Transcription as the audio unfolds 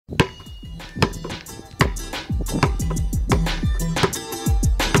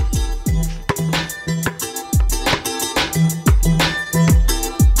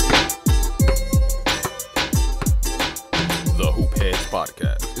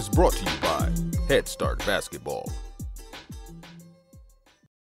brought to you by Head Start Basketball.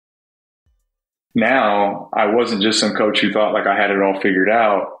 Now, I wasn't just some coach who thought like I had it all figured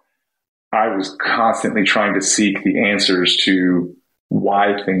out. I was constantly trying to seek the answers to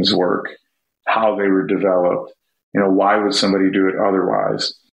why things work, how they were developed, why would somebody do it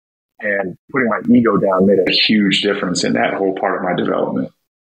otherwise? And putting my ego down made a huge difference in that whole part of my development.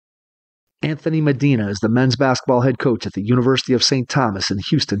 Anthony Medina is the men's basketball head coach at the University of St. Thomas in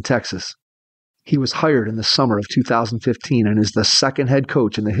Houston, Texas. He was hired in the summer of 2015 and is the second head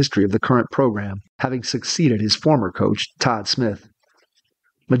coach in the history of the current program, having succeeded his former coach, Todd Smith.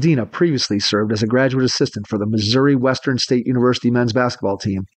 Medina previously served as a graduate assistant for the Missouri Western State University men's basketball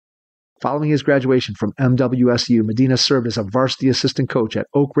team. Following his graduation from MWSU, Medina served as a varsity assistant coach at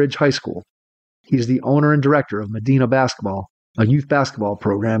Oak Ridge High School. He is the owner and director of Medina Basketball, a youth basketball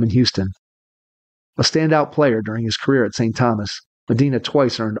program in Houston. A standout player during his career at St. Thomas, Medina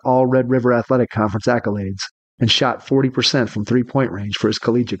twice earned all Red River Athletic Conference accolades and shot 40% from three-point range for his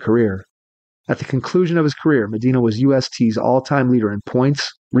collegiate career. At the conclusion of his career, Medina was UST's all-time leader in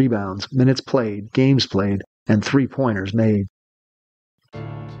points, rebounds, minutes played, games played, and three-pointers made.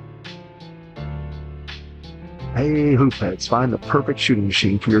 Hey, Hoopheads, find the perfect shooting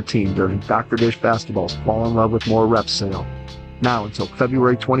machine for your team during Dr. Dish Basketball's Fall in Love with More Reps sale. Now until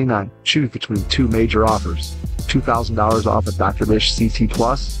February 29th, choose between two major offers: $2,000 off a Dr. Dish CT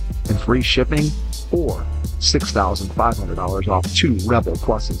Plus and free shipping, or $6,500 off two Rebel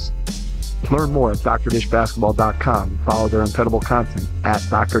Pluses. Learn more at drdishbasketball.com and follow their incredible content at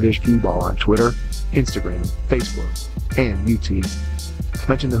Dr. Dish Ball on Twitter, Instagram, Facebook, and YouTube.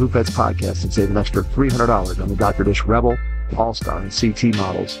 Mention the Hoopheads podcast and save an extra $300 on the Dr. Dish Rebel, All-Star, and CT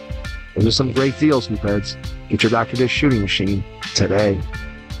models. Those are some great deals, Hoopheads. Get your Dr. Dish shooting machine today.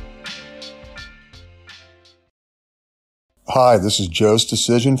 Hi, this is Joe's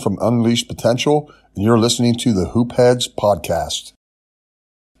Decision from Unleashed Potential, and you're listening to the Hoopheads podcast.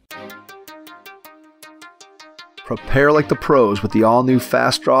 Prepare like the pros with the all-new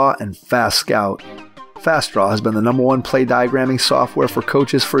Fast Draw and Fast Scout. Fast Draw has been the #1 play diagramming software for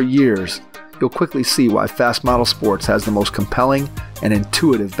coaches for years. You'll quickly see why Fast Model Sports has the most compelling and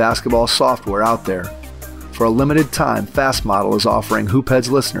intuitive basketball software out there. For a limited time, Fast Model is offering Hoopheads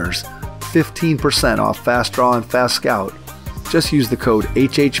listeners 15% off Fast Draw and Fast Scout. Just use the code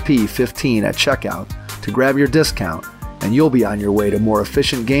HHP15 at checkout to grab your discount, and you'll be on your way to more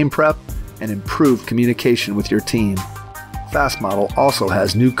efficient game prep and improved communication with your team. Fast Model also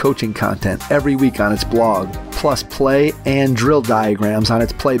has new coaching content every week on its blog, plus play and drill diagrams on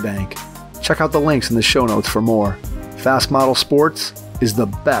its Playbank. Check out the links in the show notes for more. Fast Model Sports is the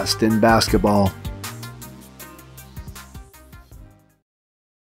best in basketball.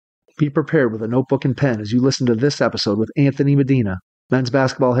 Be prepared with a notebook and pen as you listen to this episode with Anthony Medina, men's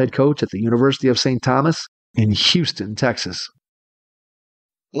basketball head coach at the University of St. Thomas in Houston, Texas.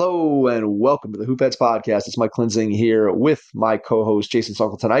 Hello and welcome to the Hoopheads podcast. It's Mike Klinzing here with my co-host Jason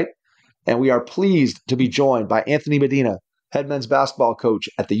Sunkel tonight, and we are pleased to be joined by Anthony Medina, head men's basketball coach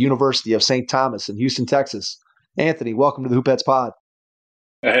at the University of St. Thomas in Houston, Texas. Anthony, welcome to the Hoopheads pod.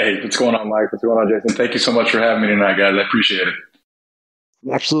 Hey, what's going on, Mike? What's going on, Jason? Thank you so much for having me tonight, guys. I appreciate it.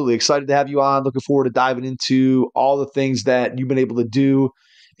 Absolutely. Excited to have you on. Looking forward to diving into all the things that you've been able to do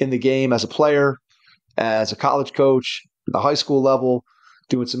in the game as a player, as a college coach, at the high school level,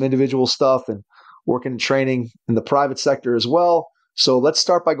 doing some individual stuff and working and training in the private sector as well. So let's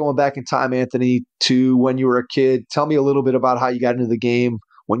start by going back in time, Anthony, to when you were a kid. Tell me a little bit about how you got into the game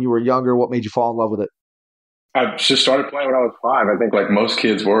when you were younger. What made you fall in love with it? I just started playing when I was 5. I think like most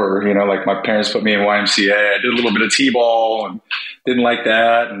kids were, like my parents put me in YMCA. I did a little bit of T-ball and didn't like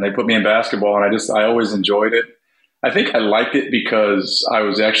that. And they put me in basketball and I always enjoyed it. I think I liked it because I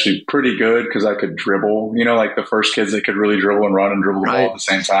was actually pretty good because I could dribble, like the first kids that could really dribble and run and dribble the ball at the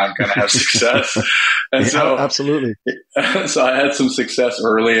same time kind of have success. And so absolutely. So I had some success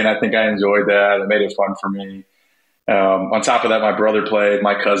early and I think I enjoyed that. It made it fun for me. On top of that, my brother played,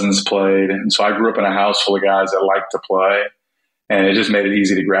 my cousins played. And so I grew up in a house full of guys that liked to play, and it just made it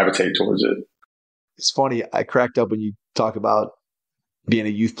easy to gravitate towards it. It's funny. I cracked up when you talk about being a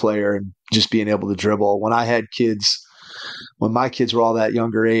youth player and just being able to dribble. When I had kids, when my kids were all that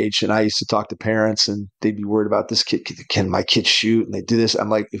younger age, and I used to talk to parents and they'd be worried about this kid, can my kid shoot? And they do this. I'm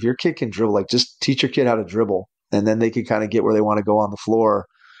like, if your kid can dribble, like just teach your kid how to dribble, and then they can kind of get where they want to go on the floor.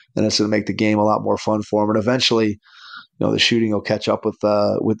 And it's going to make the game a lot more fun for them. And eventually, the shooting will catch up with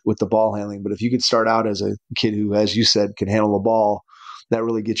the ball handling. But if you could start out as a kid who, as you said, can handle the ball, that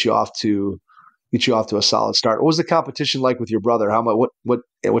really gets you off to a solid start. What was the competition like with your brother?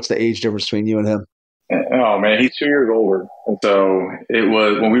 What's the age difference between you and him? Oh man, he's 2 years older. And so it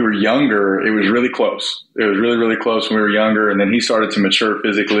was when we were younger, it was really close. It was really, really close when we were younger. And then he started to mature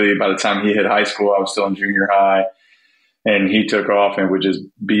physically. By the time he hit high school, I was still in junior high, and he took off and would just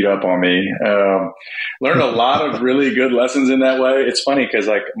beat up on me. Learned a lot of really good lessons in that way. It's funny because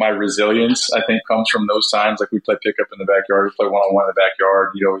like my resilience, I think, comes from those times. Like we play pickup in the backyard, we play one-on-one in the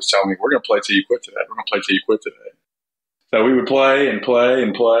backyard. He'd always tell me, we're going to play till you quit today. We're going to play till you quit today. So we would play and play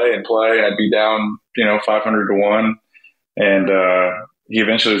and play and play. I'd be down, 500 to 1. And he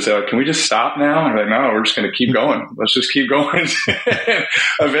eventually would say, can we just stop now? I'm like, no, we're just going to keep going. Let's just keep going.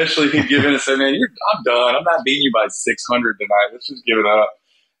 Eventually he'd give in and say, man, I'm done. I'm not beating you by 600 tonight. Let's just give it up.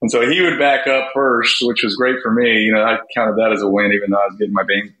 And so he would back up first, which was great for me. I counted that as a win, even though I was getting my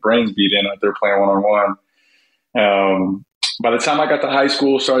brains beat in out there playing one-on-one. By the time I got to high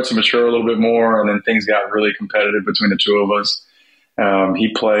school, started to mature a little bit more, and then things got really competitive between the two of us.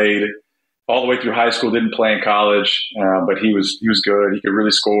 He played all the way through high school, didn't play in college, but he was good. He could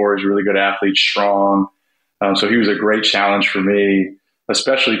really score. He's a really good athlete, strong. So he was a great challenge for me,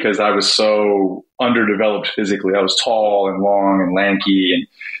 especially because I was so underdeveloped physically. I was tall and long and lanky,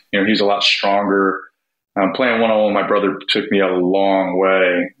 and he was a lot stronger. Playing one-on-one, my brother took me a long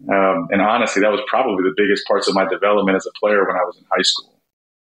way. And honestly, that was probably the biggest parts of my development as a player when I was in high school.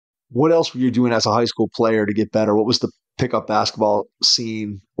 What else were you doing as a high school player to get better? What was the pickup basketball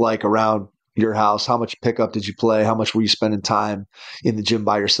scene like around your house? How much pickup did you play? How much were you spending time in the gym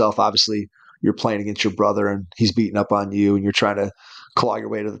by yourself? Obviously, you're playing against your brother and he's beating up on you and you're trying to claw your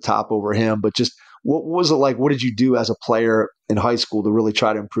way to the top over him. But just what was it like? What did you do as a player in high school to really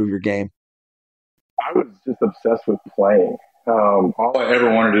try to improve your game? I was just obsessed with playing. All I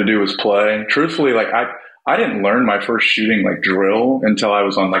ever wanted to do was play. Truthfully, I didn't learn my first shooting drill until I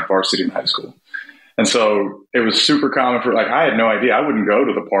was on varsity in high school. And so it was super common for I had no idea. I wouldn't go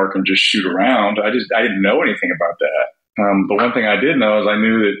to the park and just shoot around. I didn't know anything about that. But one thing I did know is I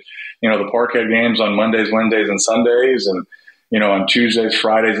knew that, the park had games on Mondays, Wednesdays, and Sundays. And, on Tuesdays,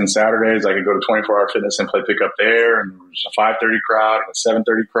 Fridays, and Saturdays, I could go to 24-hour fitness and play pickup there. And there was a 5:30 crowd and a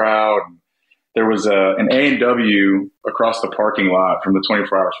 7:30 crowd. And there was an A&W across the parking lot from the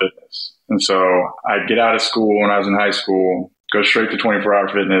 24-hour fitness. And so I'd get out of school when I was in high school, go straight to 24-hour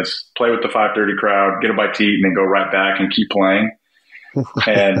fitness, play with the 5:30 crowd, get a bite to eat, and then go right back and keep playing.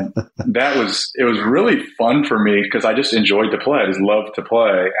 And it was really fun for me because I just enjoyed to play. I just loved to play,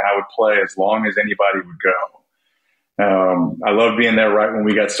 and I would play as long as anybody would go. I loved being there right when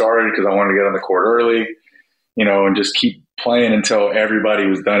we got started because I wanted to get on the court early, and just keep playing until everybody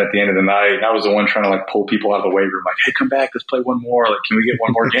was done at the end of the night. And I was the one trying to pull people out of the weight room, hey, come back, let's play one more. Can we get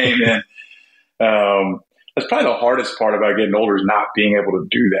one more game in? That's probably the hardest part about getting older is not being able to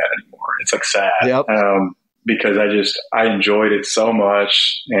do that anymore. It's sad. Yep. Because I enjoyed it so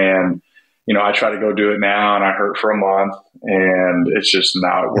much. And, I try to go do it now and I hurt for a month and it's just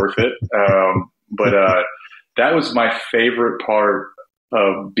not worth it. But that was my favorite part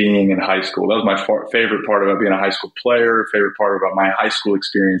of being in high school. That was my favorite part about being a high school player, favorite part about my high school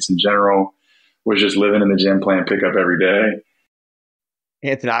experience in general was just living in the gym, playing pickup every day.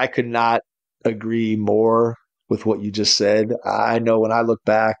 Anthony, I could not agree more with what you just said. I know when I look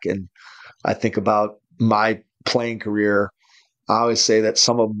back and I think about my playing career, I always say that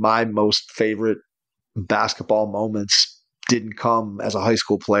some of my most favorite basketball moments didn't come as a high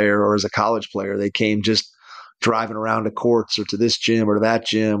school player or as a college player. They came just driving around to courts or to this gym or to that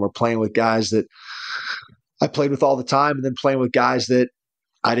gym or playing with guys that I played with all the time and then playing with guys that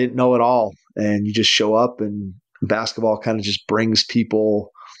I didn't know at all. And you just show up and basketball kind of just brings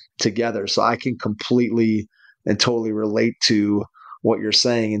people together. So I can completely and totally relate to what you're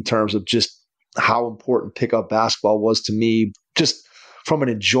saying in terms of just how important pickup basketball was to me, just from an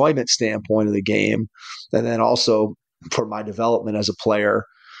enjoyment standpoint of the game. And then also for my development as a player.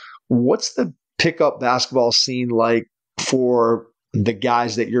 What's the pickup basketball scene like for the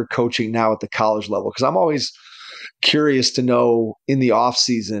guys that you're coaching now at the college level? Because I'm always curious to know in the off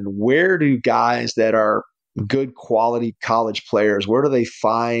season, where do guys that are good quality college players, where do they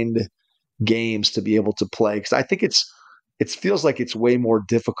find games to be able to play? Because I think it feels like it's way more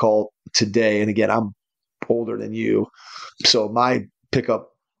difficult today. And again, I'm older than you, so my pickup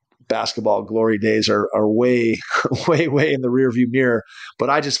basketball glory days are way, way, way in the rearview mirror. But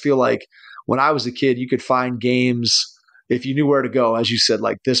I just feel like when I was a kid, you could find games if you knew where to go, as you said,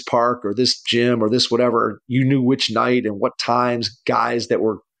 like this park or this gym or this whatever. You knew which night and what times guys that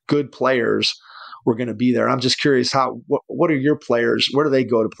were good players were going to be there. I'm just curious, what are your players? Where do they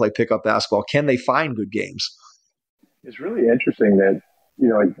go to play pickup basketball? Can they find good games? It's really interesting that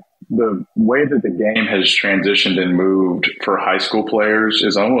like the way that the game has transitioned and moved for high school players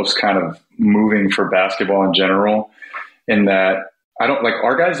is almost kind of moving for basketball in general, in that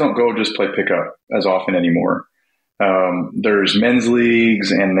our guys don't go just play pickup as often anymore. There's men's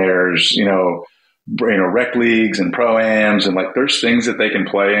leagues and there's, rec leagues and pro-ams, and there's things that they can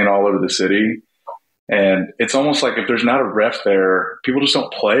play in all over the city. And it's almost like if there's not a ref there, people just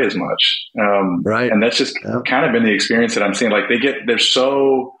don't play as much. Right. And that's just kind of been the experience that I'm seeing. That's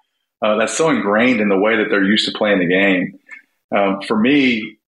so ingrained in the way that they're used to playing the game. For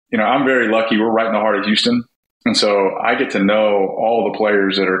me, I'm very lucky. We're right in the heart of Houston. And so I get to know all the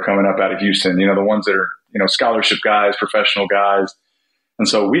players that are coming up out of Houston, the ones that are, scholarship guys, professional guys. And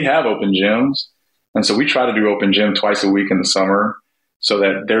so we have open gyms. And so we try to do open gym twice a week in the summer so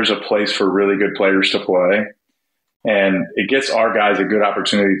that there's a place for really good players to play. And it gets our guys a good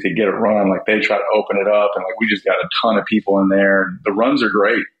opportunity to get a run. They try to open it up, and we just got a ton of people in there. The runs are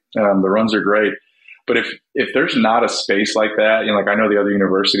great. But if there's not a space like that, I know the other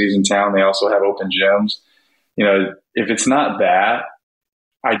universities in town, they also have open gyms. If it's not that,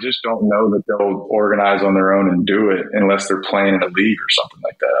 I just don't know that they'll organize on their own and do it unless they're playing in a league or something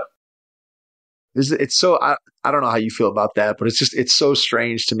like that. It's so, I don't know how you feel about that, but it's so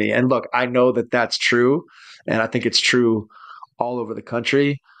strange to me. And look, I know that that's true. And I think it's true all over the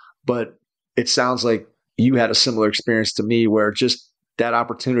country, but it sounds like you had a similar experience to me where just that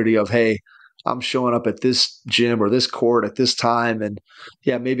opportunity of, hey, I'm showing up at this gym or this court at this time. And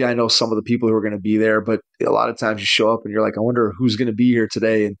yeah, maybe I know some of the people who are going to be there, but a lot of times you show up and you're like, I wonder who's going to be here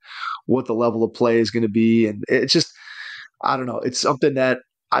today and what the level of play is going to be. And it's just, I don't know. It's something that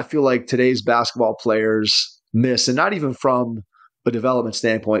I feel like today's basketball players miss, and not even from a development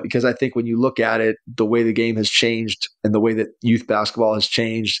standpoint, because I think when you look at it, the way the game has changed and the way that youth basketball has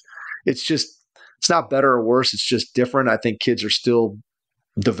changed, it's not better or worse. It's just different. I think kids are still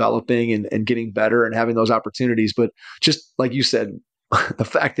developing and getting better and having those opportunities. But just like you said, the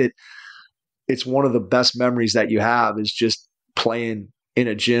fact that it's one of the best memories that you have is just playing in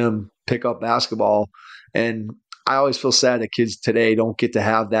a gym, pick up basketball. And I always feel sad that kids today don't get to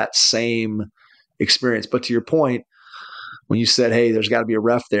have that same experience. But to your point, when you said, hey, there's got to be a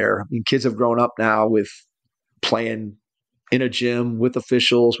ref there, I mean, kids have grown up now with playing in a gym with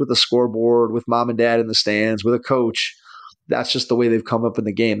officials, with a scoreboard, with mom and dad in the stands, with a coach. That's just the way they've come up in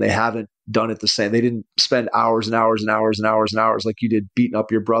the game. They haven't done it the same. They didn't spend hours and hours and hours and hours and hours like you did beating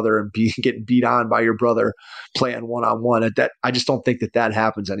up your brother and getting beat on by your brother playing one-on-one. I just don't think that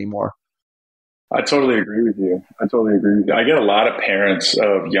happens anymore. I totally agree with you. I get a lot of parents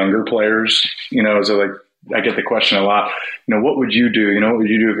of younger players, so I get the question a lot, what would you do? What would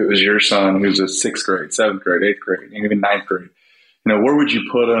you do if it was your son who's a 6th grade, 7th grade, 8th grade, and even 9th grade? Where would you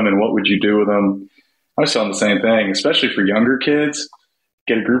put him and what would you do with him? I was telling the same thing, especially for younger kids.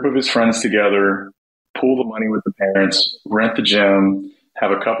 Get a group of his friends together, pool the money with the parents, rent the gym,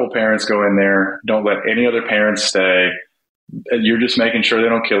 have a couple parents go in there. Don't let any other parents stay. You're just making sure they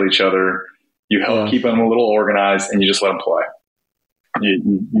don't kill each other. You help keep them a little organized, and you just let them play.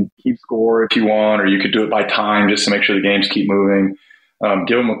 You keep score if you want, or you could do it by time just to make sure the games keep moving.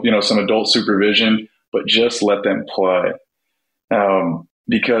 Give them, some adult supervision, but just let them play.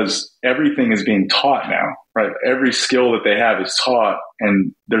 Because everything is being taught now, right? Every skill that they have is taught,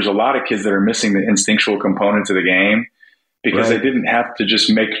 and there's a lot of kids that are missing the instinctual components of the game because they didn't have to just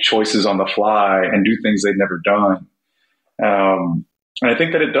make choices on the fly and do things they'd never done. And I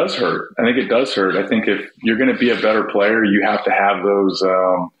think that it does hurt. I think if you're going to be a better player, you have to have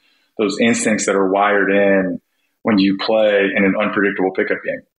those instincts that are wired in when you play in an unpredictable pickup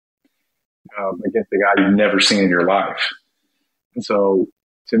game against a guy you've never seen in your life. And so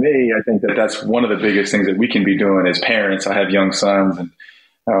to me, I think that that's one of the biggest things that we can be doing as parents. I have young sons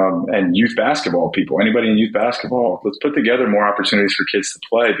and youth basketball people, anybody in youth basketball, let's put together more opportunities for kids to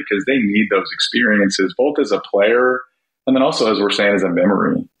play because they need those experiences, both as a player and then also, as we're saying, as a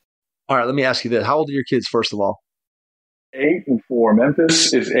memory. All right, let me ask you this. How old are your kids, first of all? 8 and 4.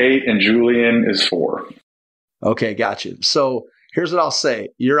 Memphis is 8 and Julian is 4. Okay, gotcha. So here's what I'll say.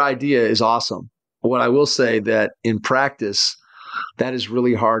 Your idea is awesome. What I will say that in practice, that is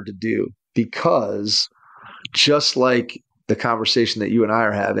really hard to do because just like the conversation that you and I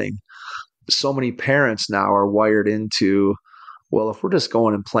are having, so many parents now are wired into, well, if we're just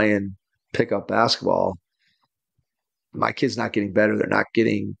going and playing pickup basketball, my kid's not getting better. They're not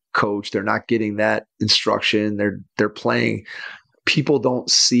getting coached. They're not getting that instruction. They're playing. People don't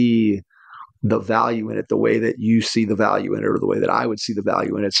see the value in it the way that you see the value in it or the way that I would see the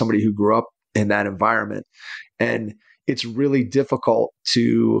value in it, somebody who grew up in that environment. And it's really difficult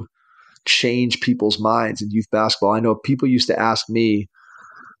to change people's minds in youth basketball. I know people used to ask me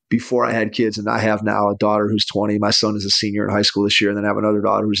before I had kids, and I have now a daughter who's 20. My son is a senior in high school this year, and then I have another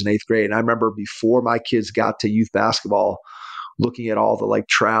daughter who's in 8th grade. And I remember before my kids got to youth basketball, looking at all the like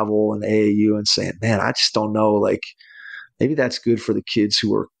travel and AAU and saying, man, I just don't know, like maybe that's good for the kids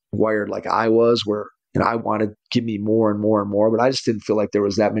who were wired like I was, where I wanted to give me more and more and more, but I just didn't feel like there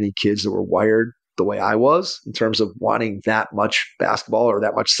was that many kids that were wired the way I was in terms of wanting that much basketball or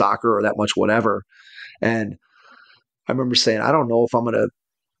that much soccer or that much whatever. And I remember saying, I don't know if I'm going to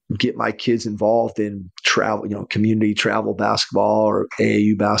get my kids involved in travel, community travel basketball or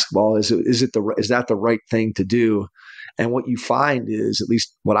AAU basketball. Is that the right thing to do? And what you find is, at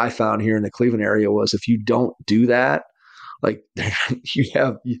least what I found here in the Cleveland area, was if you don't do that, like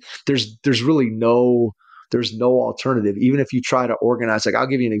there's really no alternative. Even if you try to organize, like I'll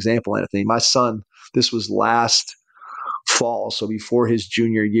give you an example, Anthony. My son, this was last fall, so before his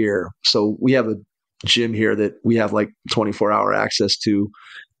junior year. So we have a gym here that we have like 24-hour access to,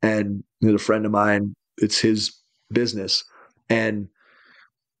 and a friend of mine, it's his business, and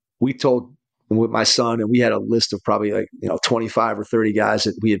we told with my son, and we had a list of probably like 25 or 30 guys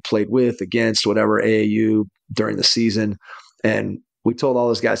that we had played with, against, whatever, AAU during the season, and we told all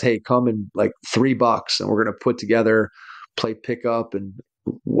those guys, hey, come in like $3 and we're going to put together, play pickup and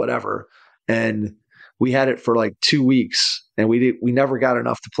whatever. And we had it for like 2 weeks, and we never got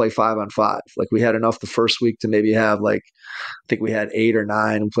enough to play 5-on-5. Like we had enough the first week to maybe have like, I think we had 8 or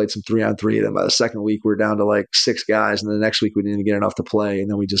 9. We played some 3-on-3. Then by the second week, we were down to like 6 guys. And the next week we didn't even get enough to play. And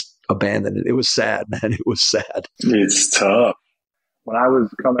then we just abandoned it. It was sad, man. It was sad. It's tough. When I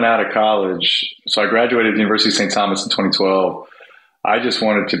was coming out of college, so I graduated at the University of St. Thomas in 2012. I just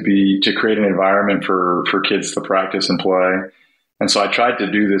wanted to create an environment for kids to practice and play. And so I tried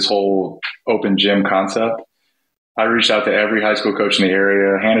to do this whole open gym concept. I reached out to every high school coach in the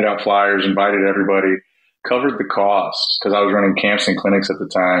area, handed out flyers, invited everybody, covered the cost because I was running camps and clinics at the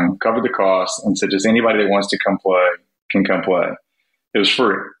time, covered the cost, and said, just anybody that wants to come play can come play. It was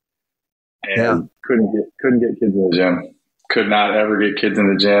free. And couldn't get kids in the gym. Could not ever get kids in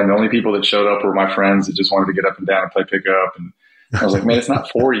the gym. The only people that showed up were my friends that just wanted to get up and down and play pickup. And I was like, man, it's not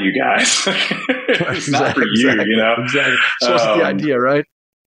for you guys. It's not for you, Exactly. So what's the idea, right?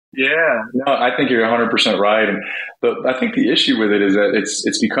 Yeah, no, I think you're 100% right. And I think the issue with it is that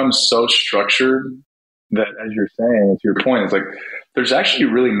it's become so structured that, as you're saying, to your point, it's like there's actually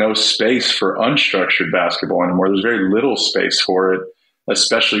really no space for unstructured basketball anymore. There's very little space for it,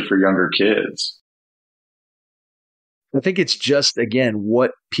 especially for younger kids. I think it's just, again,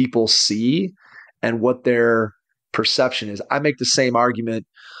 what people see and what their perception is. I make the same argument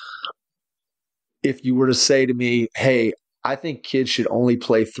if you were to say to me, hey, I think kids should only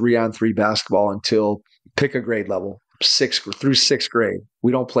play 3-on-3 basketball until pick a grade level, through 6th grade.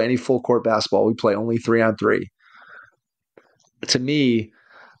 We don't play any full court basketball. We play only 3-on-3. To me,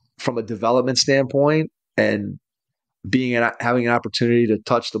 from a development standpoint and having an opportunity to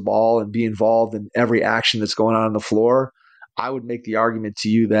touch the ball and be involved in every action that's going on the floor, I would make the argument to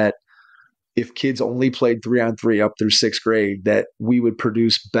you that if kids only played 3-on-3 up through 6th grade, that we would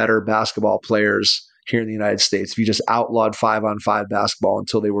produce better basketball players here in the United States. If you just outlawed 5-on-5 basketball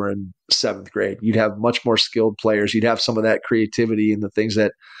until they were in 7th grade, you'd have much more skilled players. You'd have some of that creativity and the things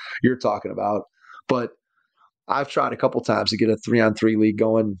that you're talking about. But I've tried a couple times to get a 3-on-3 league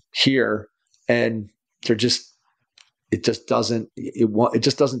going here, and it just doesn't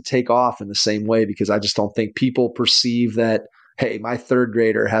take off in the same way, because I just don't think people perceive that, hey, my 3rd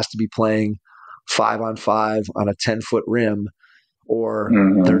grader has to be playing 5-on-5 on a 10-foot rim, or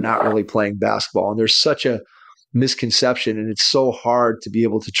they're not really playing basketball. And there's such a misconception, and it's so hard to be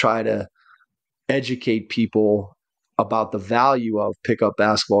able to try to educate people about the value of pickup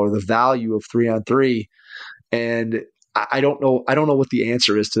basketball or the value of 3-on-3. And I don't know what the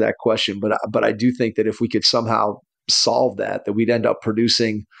answer is to that question, but I do think that if we could somehow solve that we'd end up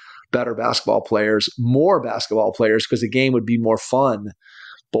producing better basketball players, more basketball players, because the game would be more fun,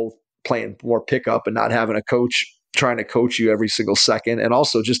 both playing more pickup and not having a coach trying to coach you every single second. And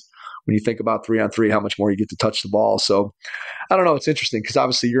also just when you think about 3-on-3, how much more you get to touch the ball. So I don't know. It's interesting because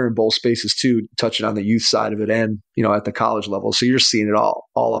obviously you're in both spaces too, touching on the youth side of it and, at the college level. So you're seeing it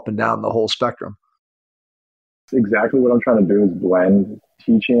all up and down the whole spectrum. Exactly what I'm trying to do is blend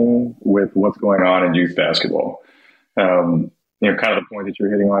teaching with what's going on in youth basketball. Kind of the point that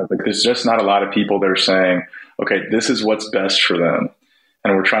you're hitting on, like there's just not a lot of people that are saying, okay, this is what's best for them.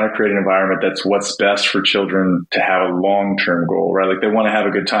 And we're trying to create an environment that's what's best for children to have a long-term goal, right? Like they want to have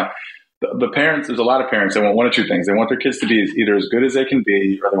a good time. The parents, there's a lot of parents, they want one of two things. They want their kids to be either as good as they can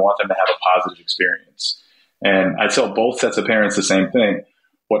be, or they want them to have a positive experience. And I tell both sets of parents the same thing.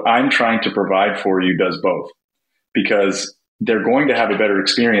 What I'm trying to provide for you does both. Because they're going to have a better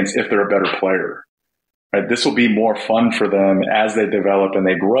experience if they're a better player. Right? This will be more fun for them as they develop and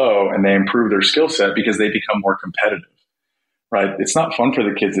they grow and they improve their skill set because they become more competitive. Right? It's not fun for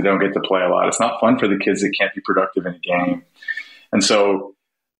the kids that don't get to play a lot. It's not fun for the kids that can't be productive in a game. And so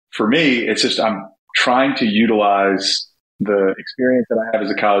for me, it's just I'm trying to utilize the experience that I have as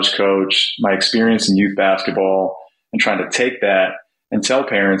a college coach, my experience in youth basketball, and trying to take that and tell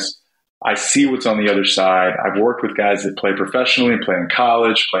parents, I see what's on the other side. I've worked with guys that play professionally, play in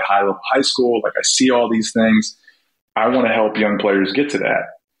college, play high-level high school. Like, I see all these things. I want to help young players get to that.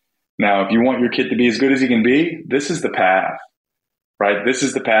 Now, if you want your kid to be as good as he can be, this is the path, right? This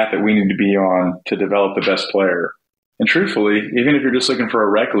is the path that we need to be on to develop the best player. And truthfully, even if you're just looking for a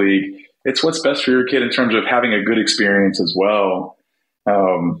rec league, it's what's best for your kid in terms of having a good experience as well.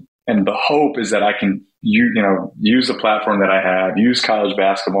 And the hope is that I can use the platform that I have, use college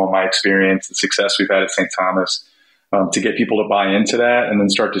basketball, my experience, the success we've had at St. Thomas, to get people to buy into that and then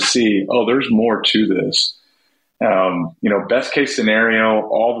start to see, oh, there's more to this. Best case scenario,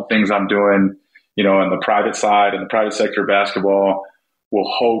 all the things I'm doing, on the private side and the private sector of basketball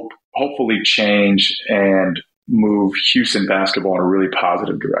will hopefully change and move Houston basketball in a really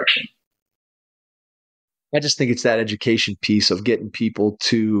positive direction. I just think it's that education piece of getting people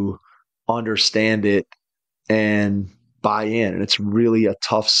to understand it and buy in. And it's really a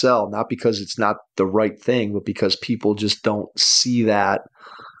tough sell, not because it's not the right thing, but because people just don't see that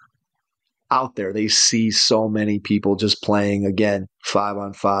out there. They see so many people just playing, again,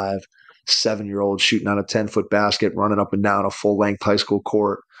 5-on-5, 7-year-olds shooting on a 10-foot basket, running up and down a full-length high school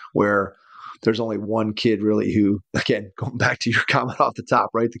court where there's only one kid really who, again, going back to your comment off the top,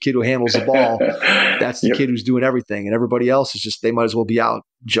 right? The kid who handles the ball, that's the kid who's doing everything. And everybody else is just, they might as well be out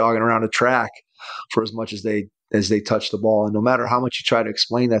jogging around a track for as much as they touch the ball. And no matter how much you try to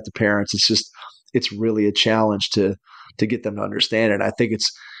explain that to parents, it's really a challenge to get them to understand it. And I think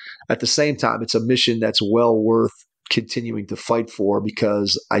it's, at the same time, it's a mission that's well worth continuing to fight for,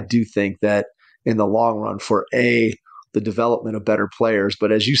 because I do think that in the long run, for A, the development of better players,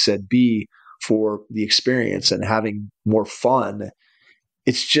 but as you said, B, for the experience and having more fun.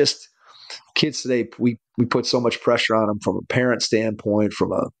 It's just, kids today, we put so much pressure on them from a parent standpoint,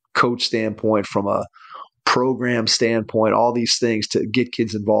 from a coach standpoint, from a program standpoint, all these things to get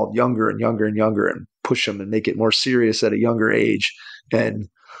kids involved younger and younger and younger and push them and make it more serious at a younger age. And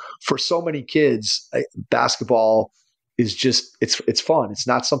for so many kids, basketball is just, it's fun. It's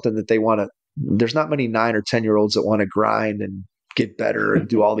not something that they want to, there's not many 9 or 10-year-olds that want to grind and get better and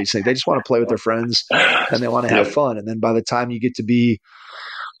do all these things. They just want to play with their friends and they want to have fun. And then by the time you get to be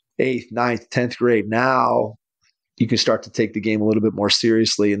 8th, 9th, 10th grade, now you can start to take the game a little bit more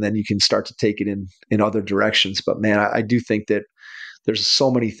seriously, and then you can start to take it in other directions. But man, I do think that there's so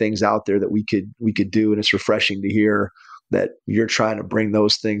many things out there that we could do. And it's refreshing to hear that you're trying to bring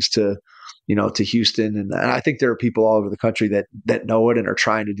those things to Houston. And I think there are people all over the country that know it and are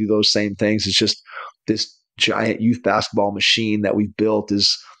trying to do those same things. It's just this giant youth basketball machine that we've built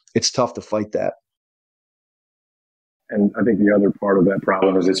it's tough to fight that. And I think the other part of that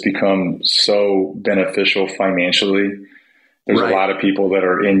problem is it's become so beneficial financially. There's a lot of people that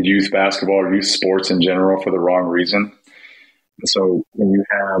are in youth basketball or youth sports in general for the wrong reason. And so when you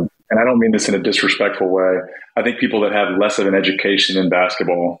have, and I don't mean this in a disrespectful way, I think people that have less of an education in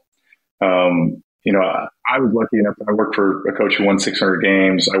basketball, I was lucky enough. I worked for a coach who won 600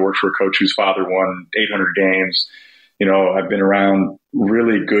 games. I worked for a coach whose father won 800 games. I've been around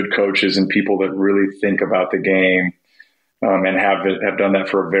really good coaches and people that really think about the game and have done that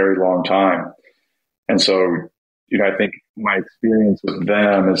for a very long time. And so, I think my experience with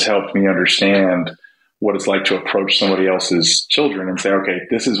them has helped me understand what it's like to approach somebody else's children and say, okay,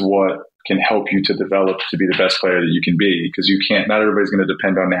 this is what can help you to develop to be the best player that you can be, because not everybody's going to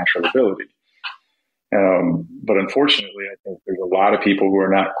depend on natural ability. But unfortunately, I think there's a lot of people who are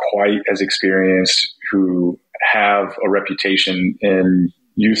not quite as experienced, who have a reputation in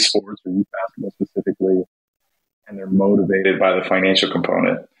youth sports or youth basketball specifically, and they're motivated by the financial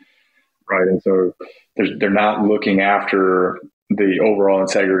component, right? And so they're not looking after the overall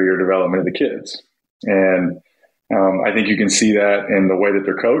integrity or development of the kids. And I think you can see that in the way that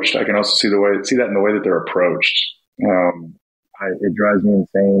they're coached. I can also see that in the way that they're approached. It drives me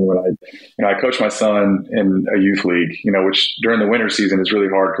insane when I coach my son in a youth league, which during the winter season is really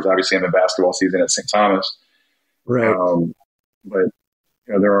hard because obviously I'm in basketball season at St. Thomas. Right. But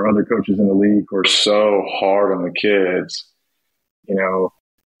there are other coaches in the league who are so hard on the kids.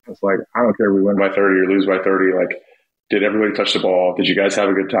 It's like, I don't care if we win by 30 or lose by 30. Like, did everybody touch the ball? Did you guys have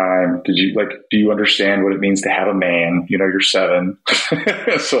a good time? Do you understand what it means to have a man? You're 7.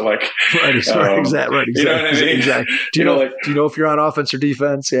 So right, exactly. You know what I mean? Exactly. Do you know if you're on offense or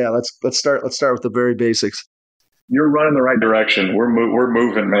defense? Yeah. Let's start with the very basics. You're running the right direction. We're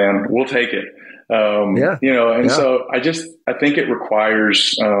moving, man. We'll take it. So I think it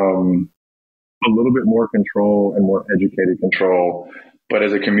requires, a little bit more control and more educated control. But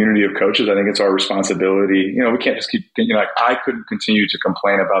as a community of coaches, I think it's our responsibility. We can't just keep, I couldn't continue to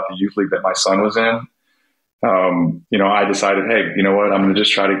complain about the youth league that my son was in. I decided, hey, you know what? I'm going to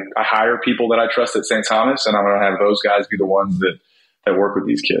just I hire people that I trust at St. Thomas, and I'm going to have those guys be the ones that work with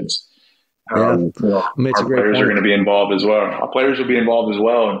these kids. Our players are going to be involved as well. Our players will be involved as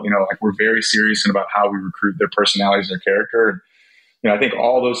well. And, we're very serious about how we recruit their personalities and their character. And, I think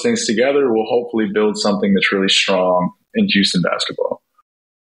all those things together will hopefully build something that's really strong in Houston basketball.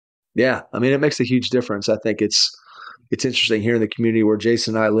 Yeah. I mean, it makes a huge difference. I think it's interesting here in the community where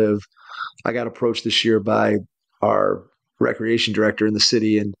Jason and I live. I got approached this year by our recreation director in the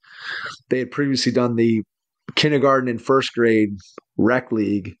city, and they had previously done the kindergarten and first grade rec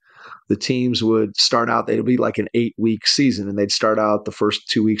league. The teams would start out, they'd be like an 8-week season, and they'd start out the first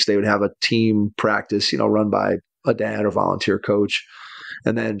 2 weeks, they would have a team practice, run by a dad or volunteer coach.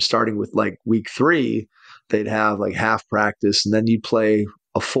 And then starting with like week 3, they'd have like half practice, and then you'd play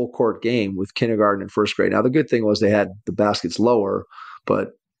a full court game with kindergarten and first grade. Now, the good thing was they had the baskets lower,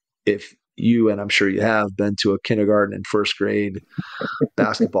 but if you, and I'm sure you have, been to a kindergarten and first grade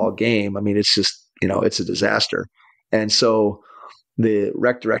basketball game, I mean, it's just, it's a disaster. And so the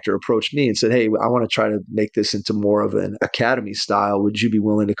rec director approached me and said, hey, I want to try to make this into more of an academy style. Would you be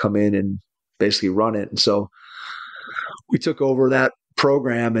willing to come in and basically run it? And so we took over that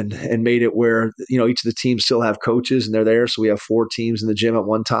program and made it where, each of the teams still have coaches and they're there. So we have 4 teams in the gym at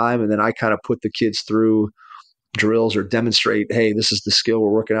one time. And then I kind of put the kids through drills or demonstrate, hey, this is the skill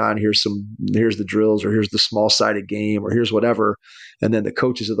we're working on. Here's the drills, or here's the small sided game, or here's whatever. And then the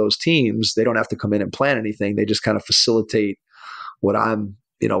coaches of those teams, they don't have to come in and plan anything. They just kind of facilitate what I'm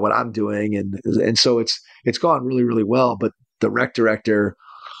doing. And so it's gone really, really well. But the rec director,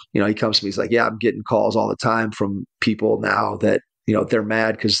 he comes to me, he's like, yeah, I'm getting calls all the time from people now that, they're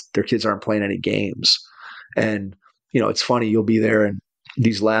mad because their kids aren't playing any games. And, it's funny, you'll be there and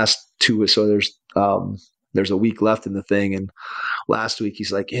these last 2, so there's a week left in the thing. And last week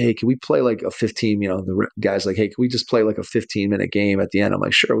he's like, hey, can we play like a 15, the guy's like, hey, can we just play like a 15-minute game at the end? I'm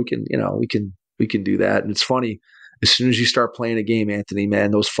like, sure, we can do that. And it's funny, as soon as you start playing a game, Anthony,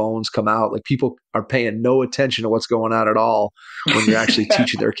 man, those phones come out. Like, people are paying no attention to what's going on at all when you're actually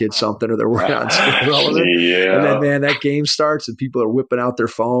teaching their kids something or they're working on something relevant. Yeah. And then, man, that game starts and people are whipping out their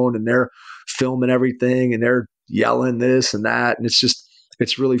phone and they're filming everything and they're yelling this and that. And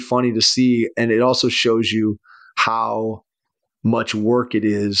it's really funny to see. And it also shows you how much work it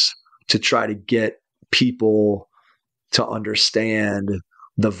is to try to get people to understand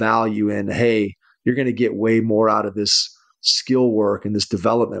the value in, hey, you're going to get way more out of this skill work and this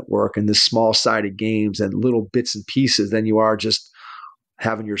development work and this small-sided games and little bits and pieces than you are just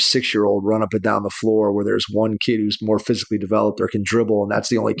having your 6-year-old run up and down the floor where there's one kid who's more physically developed or can dribble, and that's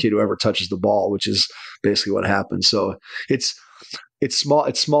the only kid who ever touches the ball, which is basically what happens. So it's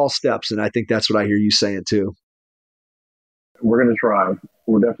small steps, and I think that's what I hear you saying too. We're going to try.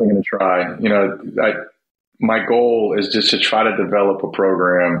 We're definitely going to try. My goal is just to try to develop a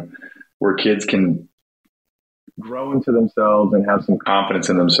program where kids can grow into themselves and have some confidence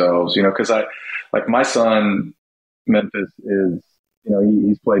in themselves, because my son, Memphis, is,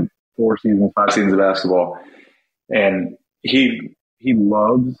 he's played 4 seasons, 5 seasons of basketball, and he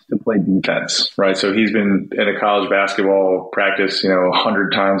loves to play defense, right? So he's been at a college basketball practice,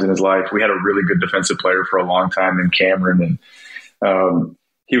 100 times in his life. We had a really good defensive player for a long time in Cameron, and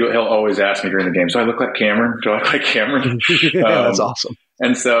he'll always ask me during the game, so I look like Cameron? Do I look like Cameron? That's awesome.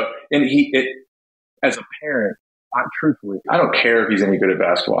 And so, as a parent, I don't care if he's any good at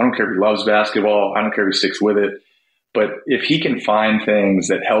basketball. I don't care if he loves basketball. I don't care if he sticks with it. But if he can find things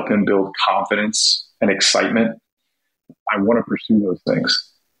that help him build confidence and excitement, I want to pursue those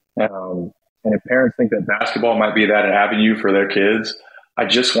things. And if parents think that basketball might be that avenue for their kids, I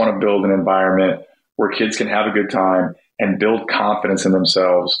just want to build an environment where kids can have a good time and build confidence in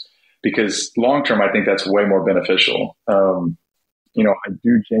themselves. Because long-term, I think that's way more beneficial. I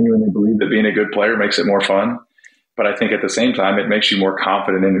do genuinely believe that being a good player makes it more fun. But I think at the same time, it makes you more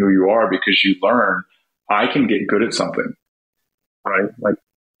confident in who you are because you learn, I can get good at something, right? Like,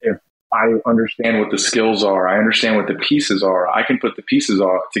 if I understand what the skills are, I understand what the pieces are, I can put the pieces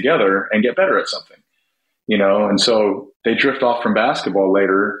together and get better at something, And so they drift off from basketball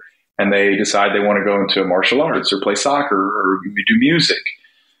later and they decide they want to go into martial arts or play soccer or do music.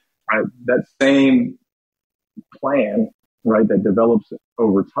 Right? That same plan, right, that develops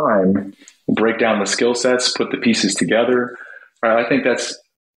over time, break down the skill sets, put the pieces together. Right? I think that's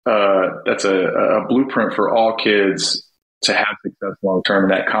a blueprint for all kids to have success long term,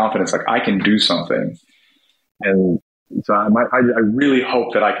 and that confidence, like I can do something. And so I really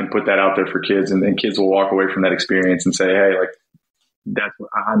hope that I can put that out there for kids, and kids will walk away from that experience and say, hey, like that's what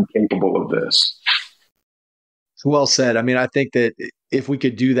I'm capable of this. Well said. I mean, I think that if we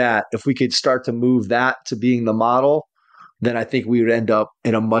could do that, if we could start to move that to being the model, then I think we would end up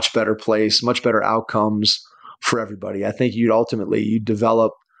in a much better place, much better outcomes for everybody. I think you'd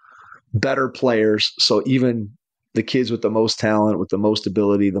develop better players. So even the kids with the most talent, with the most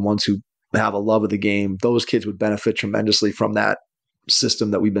ability, the ones who have a love of the game, those kids would benefit tremendously from that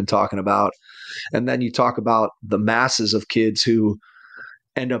system that we've been talking about. And then you talk about the masses of kids who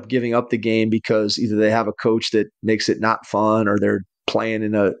end up giving up the game because either they have a coach that makes it not fun, or they're playing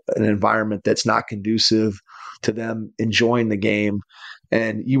in an environment that's not conducive to them enjoying the game.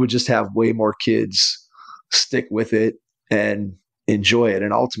 And you would just have way more kids stick with it and enjoy it.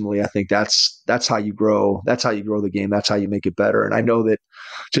 And ultimately, I think that's how you grow. That's how you grow the game. That's how you make it better. And I know that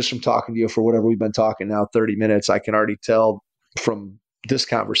just from talking to you for whatever we've been talking now, 30 minutes, I can already tell from this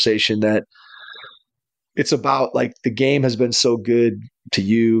conversation that it's about, like, the game has been so good to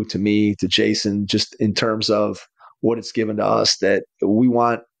you, to me, to Jason, just in terms of what it's given to us, that we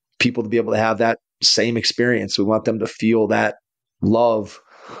want people to be able to have that same experience. We want them to feel that love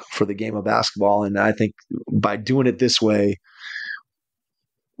for the game of basketball. And I think by doing it this way,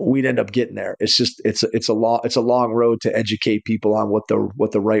 we'd end up getting there. It's just, it's a long road to educate people on what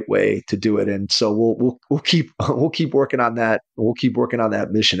the right way to do it. And so we'll keep working on that. We'll keep working on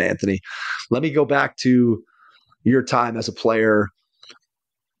that mission, Anthony. Let me go back to your time as a player.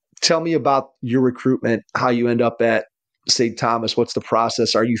 Tell me about your recruitment, how you end up at St. Thomas. What's the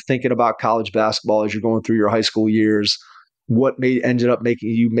process? Are you thinking about college basketball as you're going through your high school years? What ended up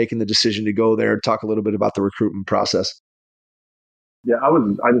making the decision to go there? Talk a little bit about the recruitment process. Yeah,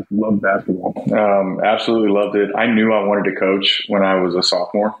 I just loved basketball. Absolutely loved it. I knew I wanted to coach when I was a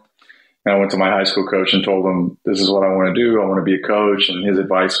sophomore. And I went to my high school coach and told him, this is what I want to do. I want to be a coach. And his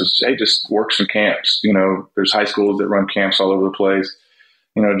advice was, hey, just work some camps. You know, there's high schools that run camps all over the place.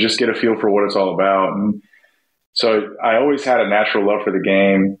 You know, just get a feel for what it's all about. And so I always had a natural love for the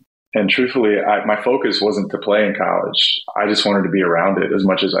game. And truthfully, my focus wasn't to play in college. I just wanted to be around it as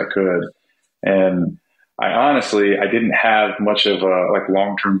much as I could. And I didn't have much of a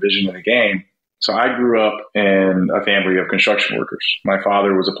long-term vision of the game. So I grew up in a family of construction workers. My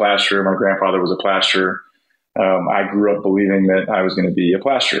father was a plasterer. My grandfather was a plasterer. I grew up believing that I was going to be a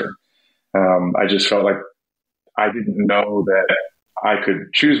plasterer. I just felt like I didn't know that I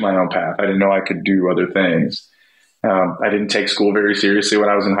could choose my own path. I didn't know I could do other things. I didn't take school very seriously when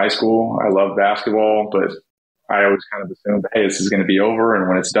I was in high school. I loved basketball, but I always kind of assumed, hey, this is going to be over. And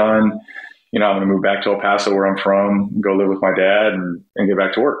when it's done, you know, I'm going to move back to El Paso, where I'm from, go live with my dad and get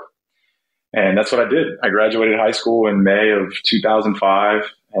back to work. And that's what I did. I graduated high school in May of 2005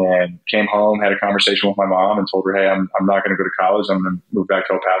 and came home, had a conversation with my mom and told her, hey, I'm not going to go to college. I'm going to move back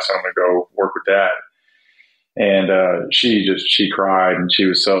to El Paso. I'm going to go work with dad. And she cried and she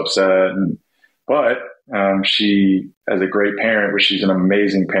was so upset. But she, as a great parent, which she's an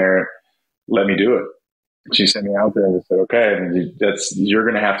amazing parent, let me do it. She sent me out there and said, okay, you're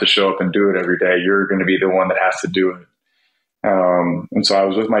going to have to show up and do it every day. You're going to be the one that has to do it. And so I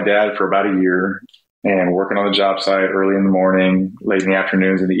was with my dad for about a year and working on the job site early in the morning, late in the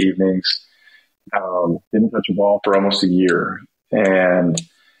afternoons and the evenings. Didn't touch a ball for almost a year and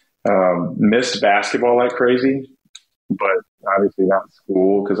missed basketball like crazy, but obviously not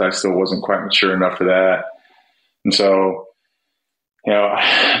school because I still wasn't quite mature enough for that. And so, you know,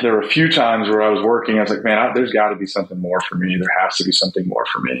 there were a few times where I was working. I was like, man, there's got to be something more for me. There has to be something more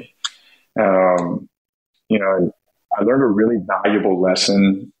for me. You know, I learned a really valuable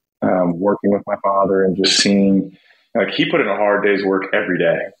lesson working with my father and just seeing, like, he put in a hard day's work every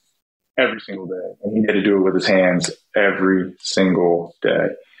day, every single day. And he had to do it with his hands every single day.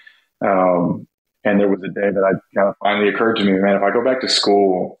 And there was a day that kind of finally occurred to me, man, if I go back to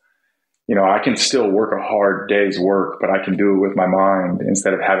school, you know, I can still work a hard day's work, but I can do it with my mind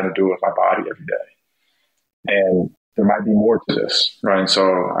instead of having to do it with my body every day. And there might be more to this, right? And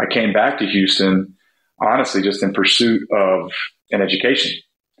so I came back to Houston, honestly, just in pursuit of an education.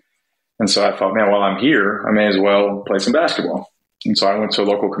 And so I thought, man, while I'm here, I may as well play some basketball. And so I went to a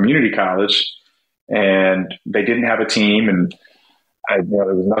local community college and they didn't have a team. And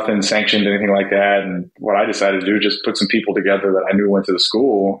There was nothing sanctioned, anything like that. And what I decided to do was just put some people together that I knew went to the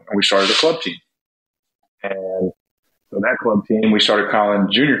school, and we started a club team. And so that club team, we started calling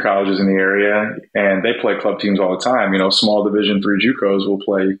junior colleges in the area, and they play club teams all the time. Small Division III JUCOs will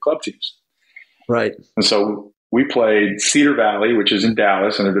play club teams. Right. And so we played Cedar Valley, which is in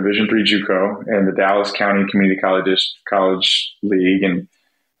Dallas, in a Division III JUCO, and the Dallas County Community College League. And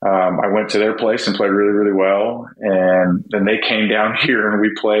I went to their place and played really, really well. And then they came down here, and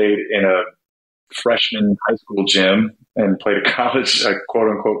we played in a freshman high school gym and played a quote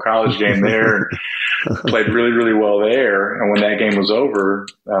unquote college game there. Played really, really well there. And when that game was over,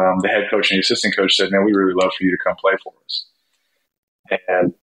 the head coach and the assistant coach said, "Man, we really love for you to come play for us."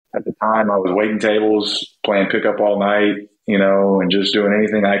 And at the time, I was waiting tables, playing pickup all night, and just doing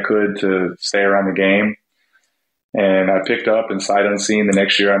anything I could to stay around the game. And I picked up, and sight unseen, the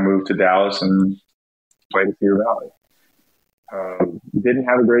next year I moved to Dallas and played at Cedar Valley. Didn't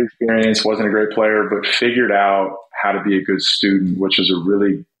have a great experience, wasn't a great player, but figured out how to be a good student, which is a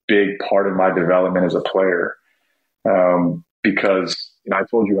really big part of my development as a player. Because I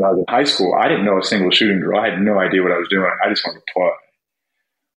told you when I was in high school, I didn't know a single shooting drill. I had no idea what I was doing. I just wanted to play.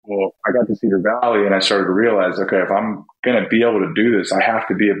 Well, I got to Cedar Valley, and I started to realize, okay, if I'm going to be able to do this, I have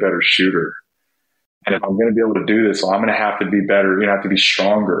to be a better shooter. And if I'm going to be able to do this, well, I'm going to have to be better. I have to be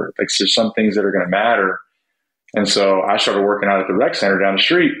stronger. Like, there's some things that are going to matter. And so I started working out at the rec center down the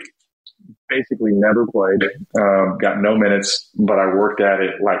street. Basically never played, got no minutes, but I worked at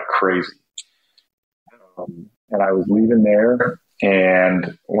it like crazy. And I was leaving there.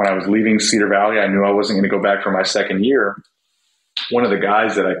 And when I was leaving Cedar Valley, I knew I wasn't going to go back for my second year. One of the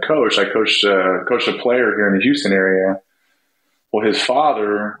guys that I coached a player here in the Houston area. Well, his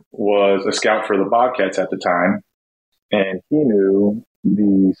father was a scout for the Bobcats at the time, and he knew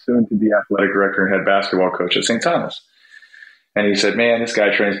the soon-to-be athletic director and head basketball coach at St. Thomas. And he said, "Man, this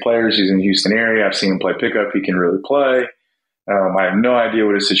guy trains players. He's in the Houston area. I've seen him play pickup. He can really play. I have no idea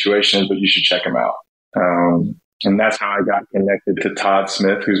what his situation is, but you should check him out." And that's how I got connected to Todd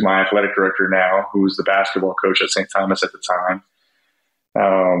Smith, who's my athletic director now, who was the basketball coach at St. Thomas at the time.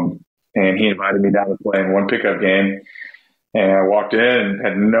 And he invited me down to play in one pickup game. And I walked in and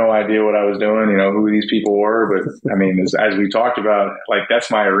had no idea what I was doing, who these people were. But I mean, as we talked about, like, that's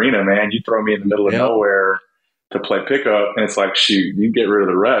my arena, man. You throw me in the middle of nowhere to play pickup, and it's like, shoot, you get rid of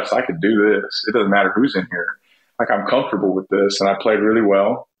the refs. I could do this. It doesn't matter who's in here. Like, I'm comfortable with this. And I played really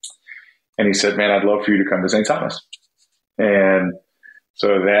well. And he said, "Man, I'd love for you to come to St. Thomas." And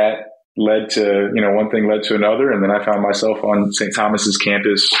so that led to, one thing led to another. And then I found myself on St. Thomas's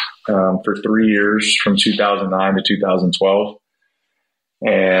campus for 3 years, from 2009 to 2012.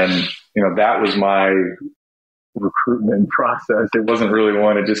 And, that was my recruitment process. It wasn't really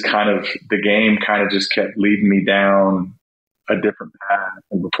one. It just the game just kept leading me down a different path.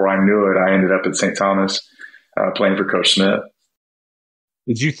 And before I knew it, I ended up at St. Thomas playing for Coach Smith.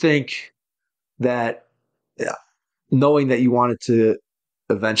 Did you think that, knowing that you wanted to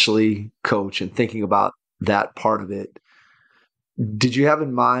eventually coach and thinking about that part of it, did you have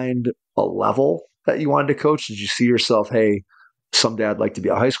in mind a level that you wanted to coach? Did you see yourself, hey, someday I'd like to be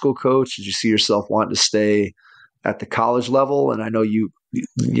a high school coach? Did you see yourself wanting to stay at the college level? And I know you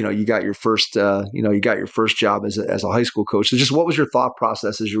got your first job as a high school coach. So just what was your thought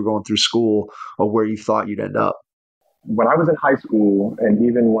process as you were going through school, or where you thought you'd end up? When I was in high school, and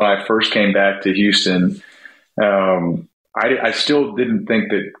even when I first came back to Houston, I still didn't think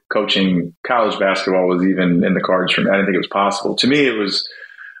that coaching college basketball was even in the cards for me. I didn't think it was possible. To me, it was,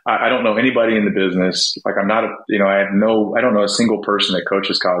 I don't know anybody in the business. Like, I don't know a single person that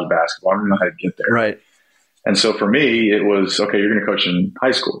coaches college basketball. I don't know how to get there. Right. And so for me, it was, okay, you're going to coach in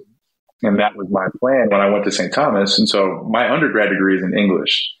high school. And that was my plan when I went to St. Thomas. And so my undergrad degree is in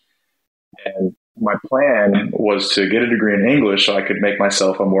English. And my plan was to get a degree in English so I could make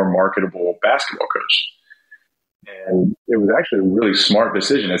myself a more marketable basketball coach. And it was actually a really smart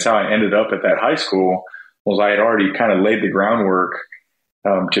decision. It's how I ended up at that high school. Was I had already kind of laid the groundwork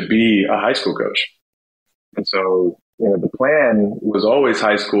to be a high school coach. And so, the plan was always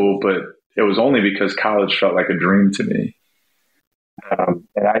high school, but it was only because college felt like a dream to me.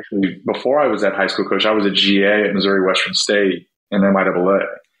 And actually, before I was that high school coach, I was a GA at Missouri Western State and MWSU.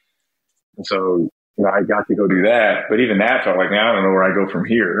 And so, I got to go do that. But even that felt like, I don't know where I go from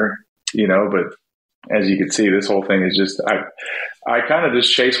here, but as you can see, this whole thing is just, I kind of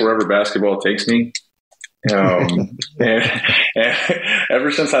just chase wherever basketball takes me. And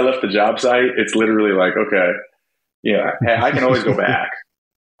ever since I left the job site, it's literally like, okay, I can always go back.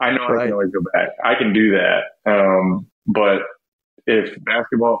 I know I can always go back. I can do that. But if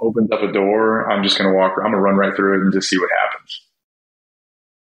basketball opens up a door, I'm just going to I'm going to run right through it and just see what happens.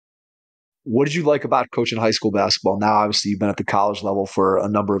 what did you like about coaching high school basketball? Now, obviously, you've been at the college level for a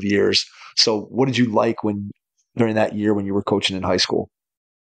number of years. So what did you like during that year when you were coaching in high school?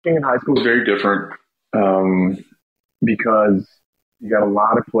 Being in high school is very different because you got a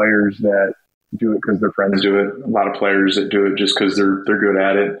lot of players that do it because their friends do it. A lot of players that do it just because they're good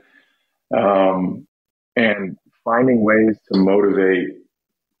at it. And finding ways to motivate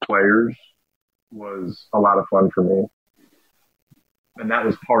players was a lot of fun for me. And that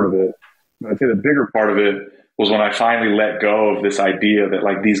was part of it. But I'd say the bigger part of it was when I finally let go of this idea that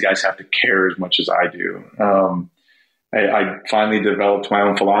like these guys have to care as much as I do. I finally developed my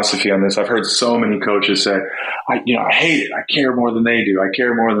own philosophy on this. I've heard so many coaches say, I hate it. I care more than they do. I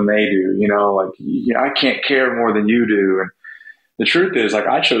care more than they do. I can't care more than you do. And the truth is, like,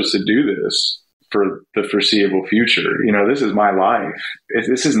 I chose to do this for the foreseeable future. This is my life.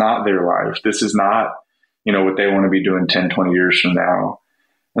 This is not their life. This is not, what they want to be doing 10, 20 years from now.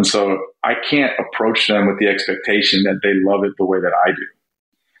 And so I can't approach them with the expectation that they love it the way that I do.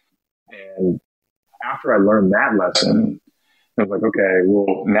 And after I learned that lesson, I was like, okay,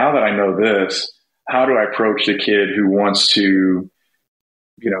 well, now that I know this, how do I approach the kid who wants to,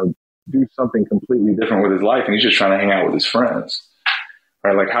 do something completely different with his life and he's just trying to hang out with his friends?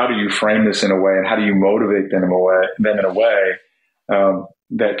 Right? Like, how do you frame this in a way and how do you motivate them in a way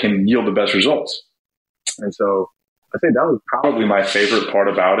that can yield the best results? And so I think that was probably my favorite part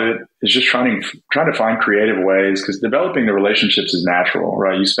about it, is just trying to find creative ways, because developing the relationships is natural,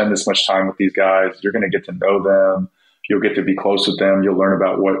 right? You spend this much time with these guys, you're going to get to know them. You'll get to be close with them. You'll learn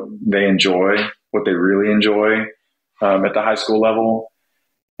about what they enjoy, what they really enjoy at the high school level.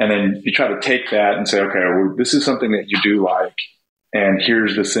 And then you try to take that and say, okay, well, this is something that you do like, and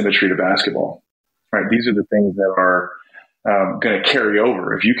here's the symmetry to basketball, right? These are the things that are going to carry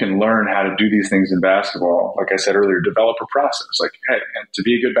over. If you can learn how to do these things in basketball, like I said earlier, develop a process. Like, hey, and to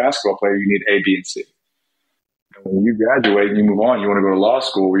be a good basketball player, you need A, B, and C. And when you graduate and you move on, you want to go to law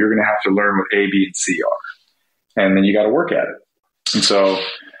school, you're going to have to learn what A, B, and C are. And then you got to work at it. And so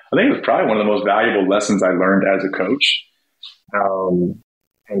I think it was probably one of the most valuable lessons I learned as a coach. And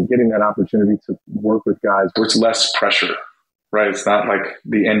getting that opportunity to work with guys where it's less pressure, right? It's not like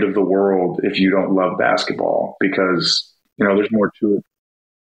the end of the world if you don't love basketball, because there's more to it.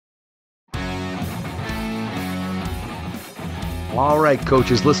 All right,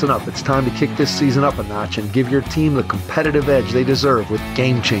 coaches, listen up. It's time to kick this season up a notch and give your team the competitive edge they deserve with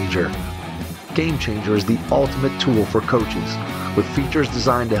Game Changer. Game Changer is the ultimate tool for coaches, with features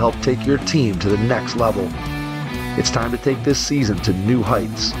designed to help take your team to the next level. It's time to take this season to new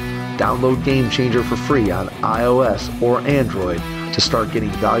heights. Download Game Changer for free on iOS or Android to start getting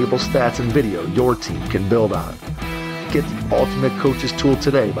valuable stats and video your team can build on. Get the ultimate coaches tool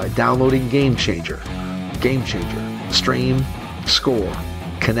today by downloading Game Changer. Game Changer. Stream, score,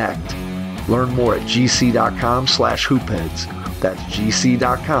 connect. Learn more at gc.com/hoopheads. That's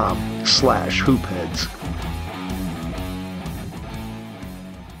gc.com/hoopheads.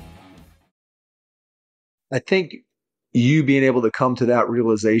 I think you being able to come to that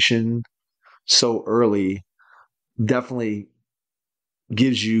realization so early definitely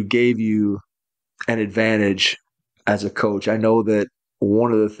gave you an advantage as a coach. I know that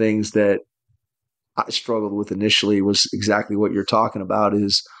one of the things that I struggled with initially was exactly what you're talking about,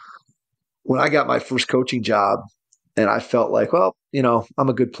 is when I got my first coaching job and I felt like, well, I'm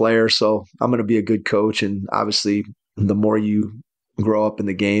a good player, so I'm going to be a good coach. And obviously the more you grow up in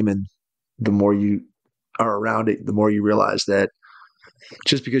the game and the more you are around it, the more you realize that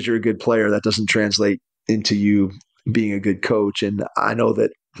just because you're a good player, that doesn't translate into you being a good coach. And I know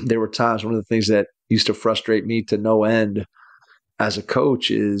that there were times, one of the things that used to frustrate me to no end as a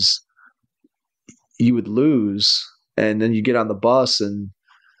coach is you would lose and then you get on the bus and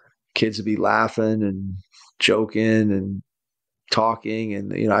kids would be laughing and joking and talking.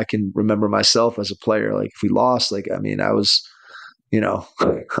 And, I can remember myself as a player, like if we lost, I was,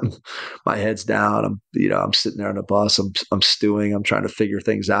 my head's down. I'm sitting there on the bus. I'm stewing. I'm trying to figure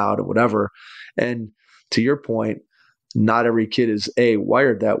things out or whatever. And to your point, not every kid is A,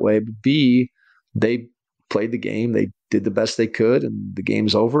 wired that way, but B, they played the game. They did the best they could and the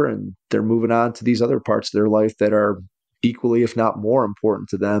game's over and they're moving on to these other parts of their life that are equally, if not more important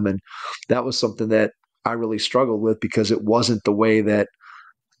to them. And that was something that I really struggled with because it wasn't the way that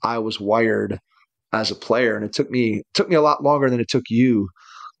I was wired as a player. And it took me a lot longer than it took you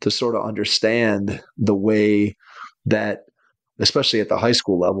to sort of understand the way that, especially at the high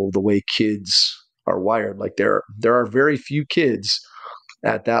school level, the way kids are wired. Like there are very few kids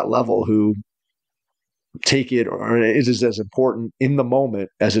at that level who take it, or it is as important in the moment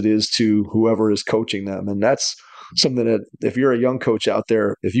as it is to whoever is coaching them. And that's something that if you're a young coach out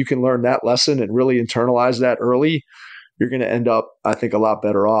there, if you can learn that lesson and really internalize that early, you're going to end up, I think, a lot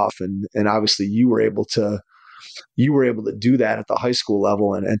better off. And obviously you were able to do that at the high school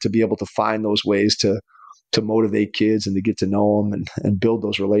level and to be able to find those ways to motivate kids and to get to know them and build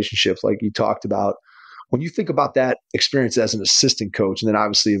those relationships like you talked about. When you think about that experience as an assistant coach, and then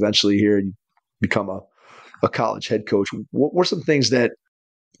obviously eventually here you become a college head coach, what were some things that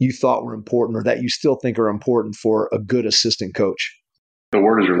you thought were important or that you still think are important for a good assistant coach? The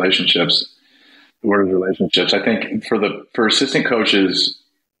word is relationships. The word is relationships. I think for assistant coaches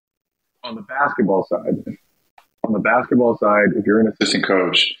on the basketball side, if you're an assistant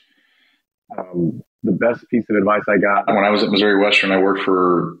coach, the best piece of advice I got when I was at Missouri Western, I worked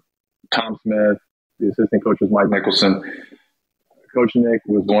for Tom Smith. The assistant coach was Mike Nicholson. Coach Nick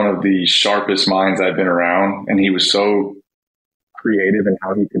was one of the sharpest minds I've been around, and he was so creative in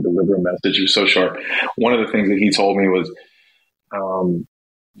how he could deliver a message. He was so sharp. One of the things that he told me was,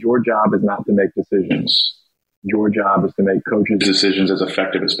 your job is not to make decisions. Your job is to make coaches' decisions as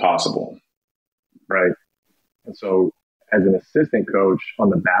effective as possible, right? And so as an assistant coach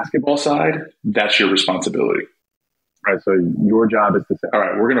on the basketball side, that's your responsibility. Right. So your job is to say, all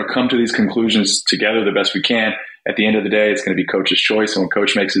right, we're going to come to these conclusions together the best we can. At the end of the day, it's going to be coach's choice. And when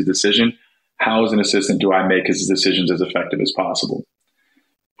coach makes his decision, how as an assistant do I make his decisions as effective as possible?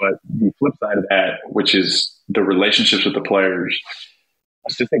 But the flip side of that, which is the relationships with the players,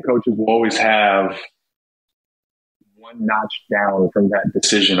 assistant coaches will always have one notch down from that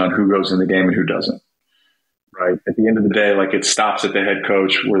decision on who goes in the game and who doesn't. Right. At the end of the day, like it stops at the head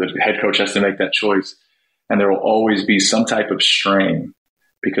coach where the head coach has to make that choice. And there will always be some type of strain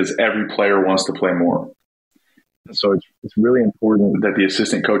because every player wants to play more. And so it's really important that the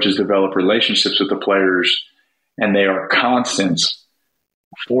assistant coaches develop relationships with the players and they are constants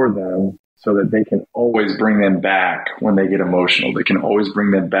for them so that they can always bring them back when they get emotional. They can always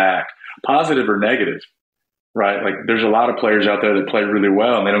bring them back, positive or negative, right? Like there's a lot of players out there that play really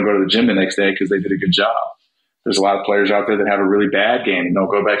well and they don't go to the gym the next day because they did a good job. There's a lot of players out there that have a really bad game and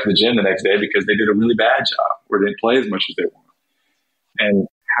don't go back to the gym the next day because they did a really bad job or didn't play as much as they want. And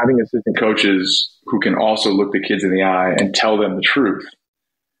having assistant coaches who can also look the kids in the eye and tell them the truth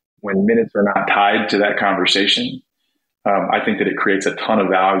when minutes are not tied to that conversation, I think that it creates a ton of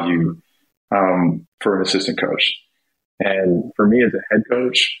value for an assistant coach. And for me as a head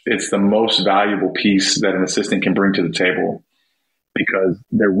coach, it's the most valuable piece that an assistant can bring to the table because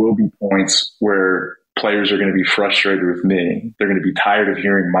there will be points where players are going to be frustrated with me. They're going to be tired of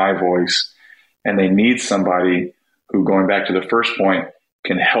hearing my voice, and they need somebody who, going back to the first point,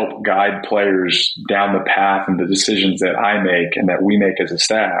 can help guide players down the path and the decisions that I make and that we make as a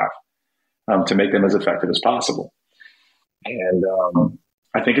staff to make them as effective as possible. And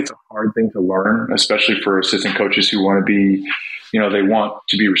I think it's a hard thing to learn, especially for assistant coaches who want to be, they want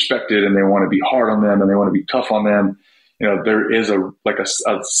to be respected and they want to be hard on them and they want to be tough on them. There is a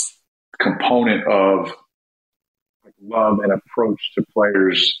component of love and approach to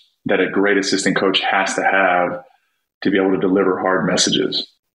players that a great assistant coach has to have to be able to deliver hard messages.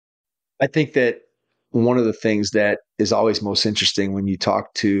 I think that one of the things that is always most interesting when you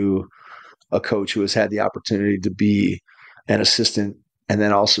talk to a coach who has had the opportunity to be an assistant and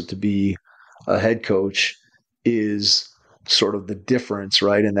then also to be a head coach is sort of the difference,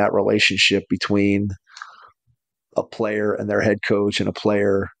 right, in that relationship between a player and their head coach and a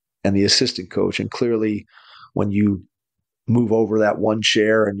player and the assistant coach. And clearly, when you move over that one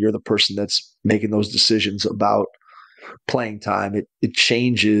chair and you're the person that's making those decisions about playing time, it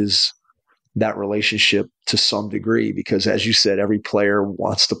changes that relationship to some degree because, as you said, every player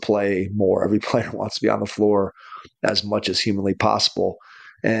wants to play more. Every player wants to be on the floor as much as humanly possible.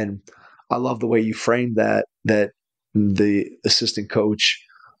 And I love the way you framed that the assistant coach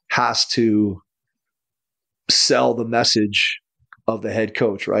has to sell the message of the head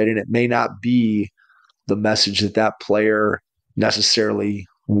coach, right? And it may not be the message that player necessarily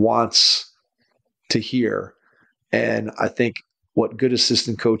wants to hear. And I think what good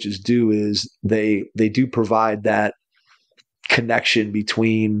assistant coaches do is they do provide that connection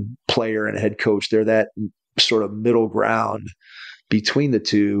between player and head coach. They're that sort of middle ground between the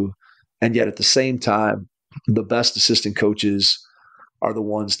two. And yet at the same time, the best assistant coaches are the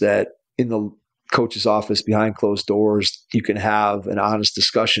ones that in the coach's office behind closed doors, you can have an honest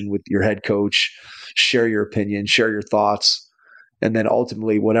discussion with your head coach, share your opinion, share your thoughts. And then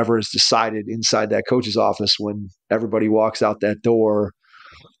ultimately, whatever is decided inside that coach's office, when everybody walks out that door,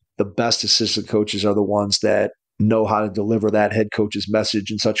 the best assistant coaches are the ones that know how to deliver that head coach's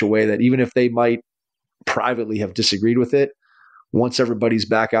message in such a way that even if they might privately have disagreed with it, once everybody's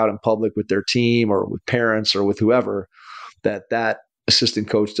back out in public with their team or with parents or with whoever, that assistant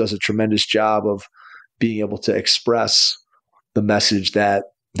coach does a tremendous job of being able to express the message that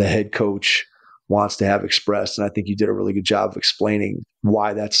the head coach wants to have expressed. And I think you did a really good job of explaining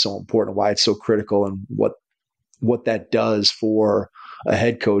why that's so important, why it's so critical, and what that does for a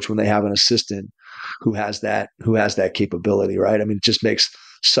head coach when they have an assistant who has that capability, right? I mean, it just makes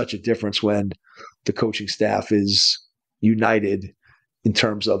such a difference when the coaching staff is united in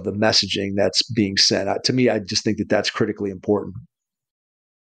terms of the messaging that's being sent. To me, I just think that that's critically important.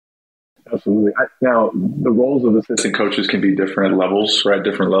 Absolutely. Now, the roles of assistant coaches can be different levels, right?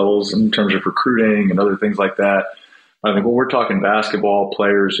 Different levels in terms of recruiting and other things like that. I think when we're talking basketball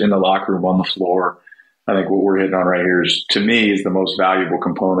players in the locker room on the floor, I think what we're hitting on right here is, to me, is the most valuable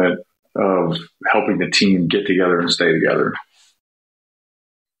component of helping the team get together and stay together.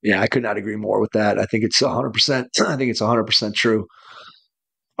 Yeah, I could not agree more with that. I think it's 100%. I think it's 100% true.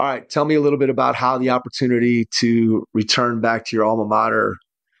 All right, tell me a little bit about how the opportunity to return back to your alma mater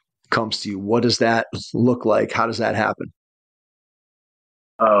comes to you. What does that look like? How does that happen?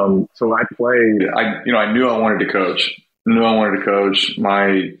 So I played. I knew I wanted to coach.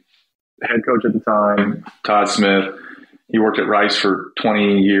 My head coach at the time, Todd Smith, he worked at Rice for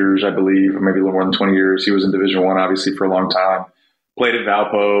 20 years, I believe, or maybe a little more than 20 years. He was in Division I, obviously, for a long time. Played at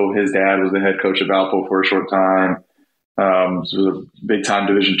Valpo. His dad was the head coach at Valpo for a short time. Was a big-time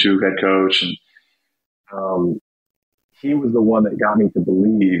Division II head coach. And he was the one that got me to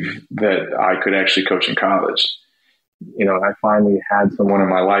believe that I could actually coach in college. I finally had someone in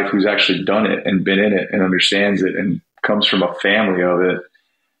my life who's actually done it and been in it and understands it and comes from a family of it.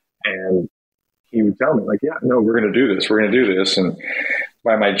 And he would tell me, like, yeah, no, we're going to do this. We're going to do this. And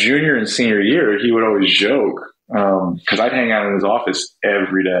by my junior and senior year, he would always joke, because I'd hang out in his office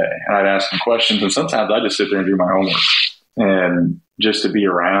every day and I'd ask him questions. And sometimes I'd just sit there and do my homework and just to be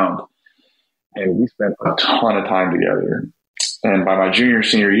around. And we spent a ton of time together. And by my junior,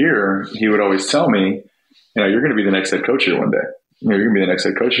 senior year, he would always tell me, you're going to be the next head coach here one day. You're going to be the next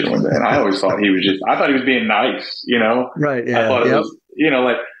head coach here one day. And I always thought I thought he was being nice, Right. Yeah. I thought it was,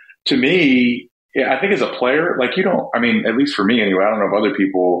 like, to me, I think as a player, like, at least for me anyway, I don't know if other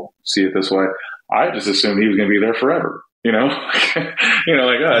people see it this way. I just assumed he was going to be there forever, this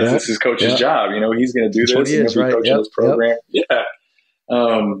is his coach's job. He's going to do this. He's going to be coaching this program. Yep.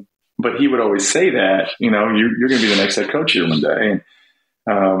 Yeah. But he would always say that, you're going to be the next head coach here one day.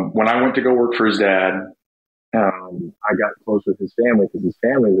 And when I went to go work for his dad, I got close with his family because his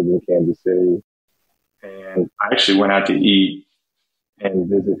family lived in Kansas City. And I actually went out to eat and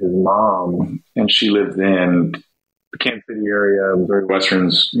visit his mom. And she lived in the Kansas City area, Missouri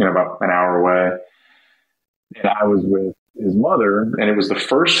Western's, about an hour away. And I was with his mother, and it was the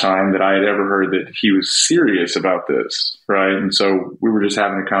first time that I had ever heard that he was serious about this, right? And so we were just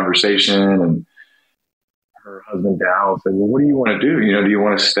having a conversation, and her husband, Dow, said, well, what do you want to do? Do you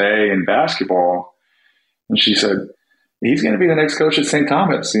want to stay in basketball? And she said, he's going to be the next coach at St.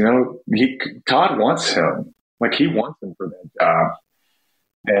 Thomas. Todd wants him. Like, he wants him for that job.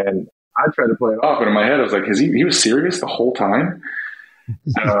 And I tried to play it off, but in my head, I was like, he was serious the whole time?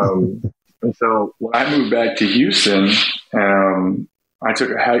 And so when I moved back to Houston, I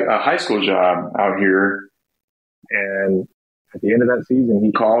took a high school job out here. And at the end of that season,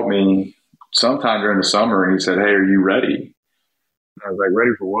 he called me sometime during the summer and he said, hey, are you ready? And I was like,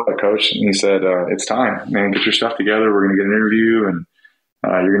 ready for what, coach? And he said, it's time, man, get your stuff together. We're going to get an interview and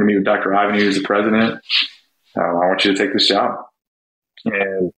you're going to meet with Dr. Ivan, who's the president. I want you to take this job.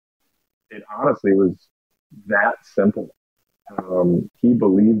 And it honestly was that simple. He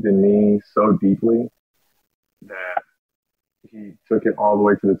believed in me so deeply that he took it all the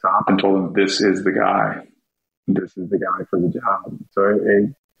way to the top and told him, this is the guy. This is the guy for the job. So,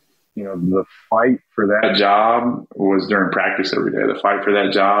 the fight for that job was during practice every day. The fight for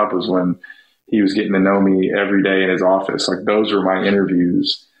that job was when he was getting to know me every day in his office. Like, those were my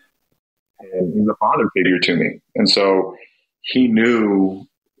interviews. And he's a father figure to me. And so he knew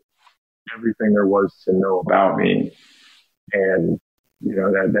everything there was to know about me. And,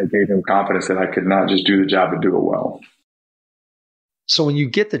 that gave him confidence that I could not just do the job, but do it well. So when you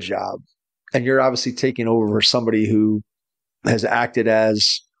get the job and you're obviously taking over for somebody who has acted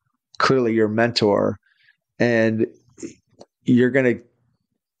as clearly your mentor, and you're going to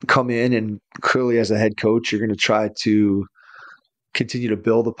come in and clearly as a head coach, you're going to try to continue to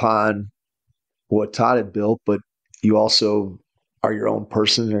build upon what Todd had built, but you also are your own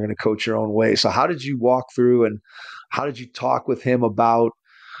person. You're going to coach your own way. So how did you walk through and how did you talk with him about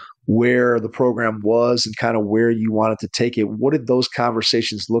where the program was and kind of where you wanted to take it? What did those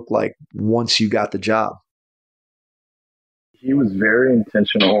conversations look like once you got the job? He was very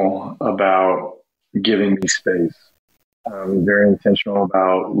intentional about giving me space, very intentional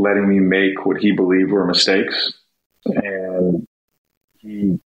about letting me make what he believed were mistakes. And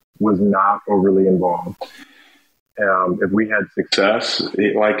he was not overly involved. If we had success,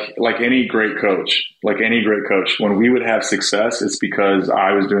 like any great coach, when we would have success, it's because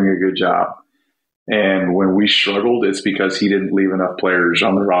I was doing a good job. And when we struggled, it's because he didn't leave enough players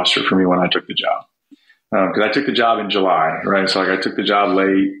on the roster for me when I took the job. Because I took the job in July, right? So I took the job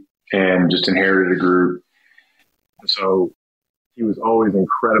late and just inherited a group. So he was always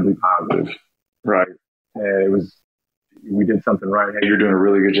incredibly positive, right? And we did something right. Hey, you're doing a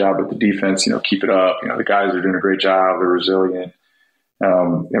really good job with the defense. Keep it up. The guys are doing a great job. They're resilient.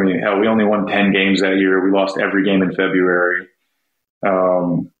 Hell, we only won 10 games that year. We lost every game in February.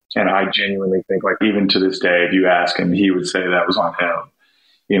 And I genuinely think, even to this day, if you ask him, he would say that was on him.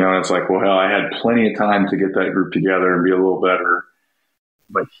 It's like, well, hell, I had plenty of time to get that group together and be a little better,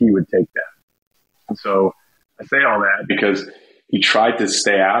 but he would take that. And so I say all that because he tried to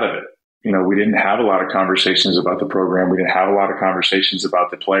stay out of it. We didn't have a lot of conversations about the program. We didn't have a lot of conversations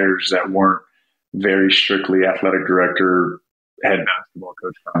about the players that weren't very strictly athletic director, head basketball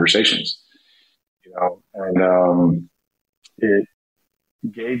coach conversations, and it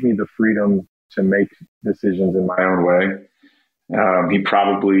gave me the freedom to make decisions in my own way. He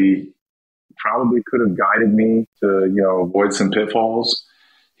probably could have guided me to, avoid some pitfalls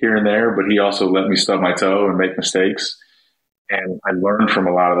here and there, but he also let me stub my toe and make mistakes. And I learned from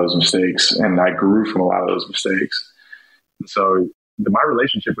a lot of those mistakes, and I grew from a lot of those mistakes. So my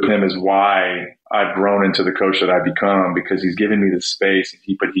relationship with him is why I've grown into the coach that I've become, because he's given me the space.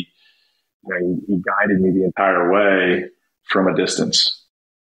 He guided me the entire way from a distance.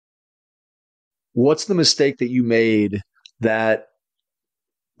 What's the mistake that you made that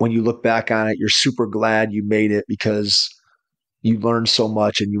when you look back on it, you're super glad you made it because you learned so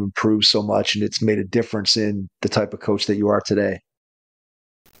much and you improved so much, and it's made a difference in the type of coach that you are today?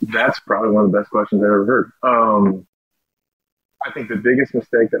 That's probably one of the best questions I've ever heard. I think the biggest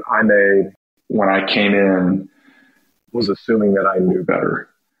mistake that I made when I came in was assuming that I knew better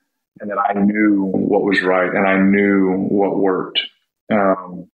and that I knew what was right and I knew what worked.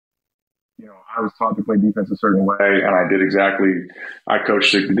 I was taught to play defense a certain way, and I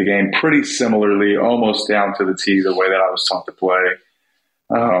coached the game pretty similarly, almost down to the T, the way that I was taught to play.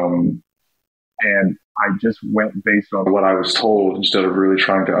 And I just went based on what I was told instead of really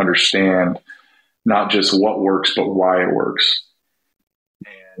trying to understand not just what works, but why it works.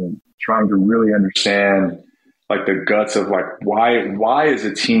 And trying to really understand the guts of why is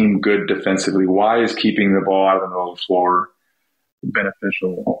a team good defensively? Why is keeping the ball out of the middle of the floor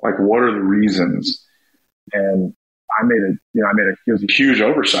beneficial? What are the reasons? And it was a huge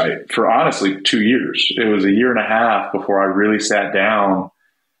oversight for honestly 2 years. It was a year and a half before I really sat down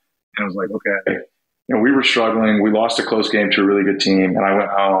and I was like, okay, we were struggling. We lost a close game to a really good team, and I went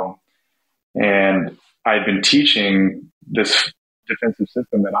home and I'd been teaching this defensive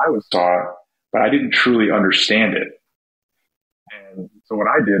system that I was taught, but I didn't truly understand it. And so what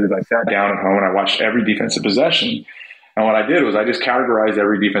I did is I sat down at home and I watched every defensive possession. And what I did was I just categorized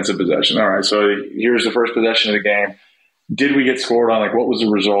every defensive possession. All right, so here's the first possession of the game. Did we get scored on? What was the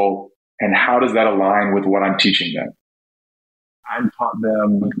result? And how does that align with what I'm teaching them? I taught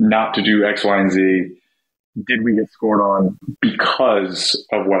them not to do X, Y, and Z. Did we get scored on because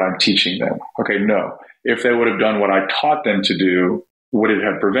of what I'm teaching them? Okay, no. If they would have done what I taught them to do, would it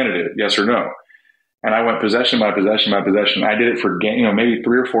have prevented it? Yes or no? And I went possession by possession by possession. I did it for maybe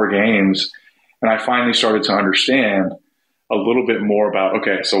 3 or 4 games. And I finally started to understand a little bit more about,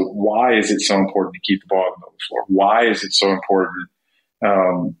 okay, so why is it so important to keep the ball on the middle of the floor? Why is it so important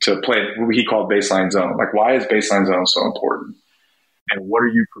to play what he called baseline zone? Why is baseline zone so important? And what are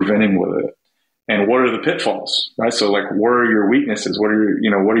you preventing with it? And what are the pitfalls, right? So where are your weaknesses? What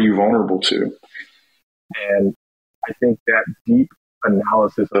are you vulnerable to? And I think that deep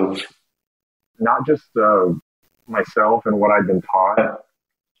analysis of not just myself and what I'd been taught,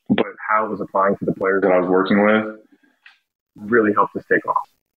 but how it was applying to the players that I was working with really helped us take off.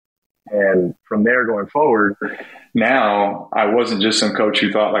 And from there going forward, now I wasn't just some coach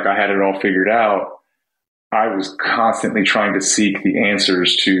who thought I had it all figured out. I was constantly trying to seek the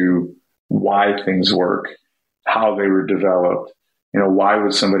answers to why things work, how they were developed, why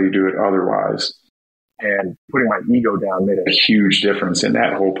would somebody do it otherwise? And putting my ego down made a huge difference in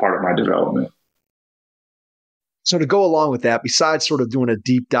that whole part of my development. So to go along with that, besides sort of doing a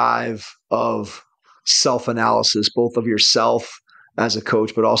deep dive of self-analysis, both of yourself as a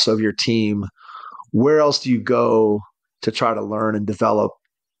coach, but also of your team, where else do you go to try to learn and develop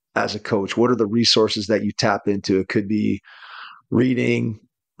as a coach? What are the resources that you tap into? It could be reading,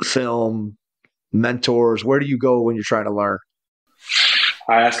 film, mentors? Where do you go when you're trying to learn?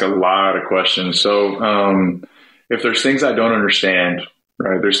 I ask a lot of questions. So if there's things I don't understand,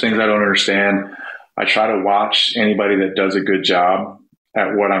 right, there's things I don't understand, I try to watch anybody that does a good job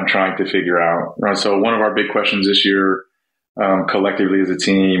at what I'm trying to figure out. Right? So one of our big questions this year, collectively as a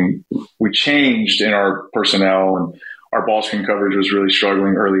team, we changed in our personnel, and our ball screen coverage was really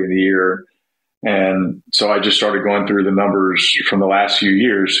struggling early in the year. And so I just started going through the numbers from the last few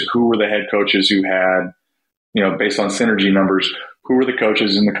years. Who were the head coaches who had, based on synergy numbers, who were the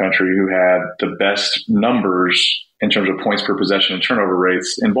coaches in the country who had the best numbers in terms of points per possession and turnover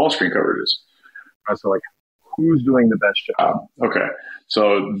rates in ball screen coverages? So like, who's doing the best job? Okay.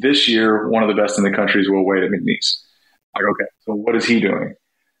 So this year, one of the best in the country is Will Wade at McNeese. Like, okay, so what is he doing?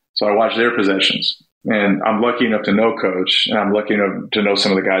 So I watch their possessions, and I'm lucky enough to know Coach, and I'm lucky enough to know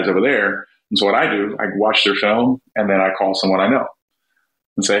some of the guys over there. And so what I do, I watch their film, and then I call someone I know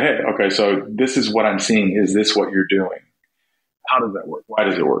and say, hey, okay, so this is what I'm seeing. Is this what you're doing? How does that work? Why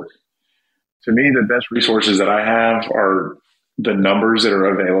does it work? To me, the best resources that I have are the numbers that are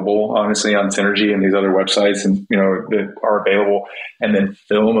available, honestly, on Synergy and these other websites, and that are available, and then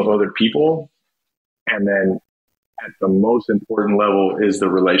film of other people. And then at the most important level is the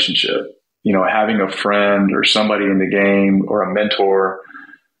relationship. Having a friend or somebody in the game or a mentor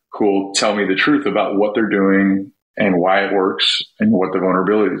who will tell me the truth about what they're doing and why it works and what the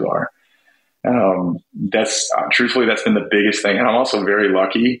vulnerabilities are. Truthfully, that's been the biggest thing. And I'm also very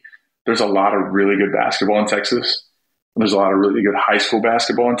lucky. There's a lot of really good basketball in Texas. There's a lot of really good high school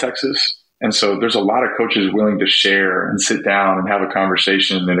basketball in Texas. And so there's a lot of coaches willing to share and sit down and have a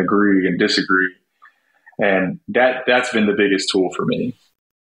conversation and agree and disagree. And that's been the biggest tool for me.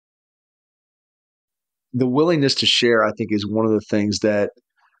 The willingness to share, I think, is one of the things that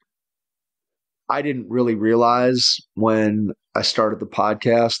I didn't really realize when I started the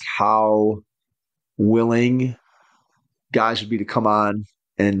podcast, how willing guys would be to come on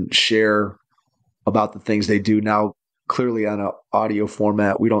and share about the things they do. Now, clearly on an audio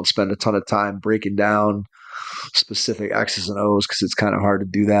format, we don't spend a ton of time breaking down specific X's and O's because it's kind of hard to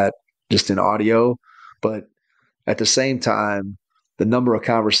do that just in audio. But at the same time, the number of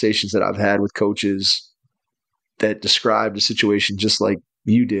conversations that I've had with coaches that described a situation just like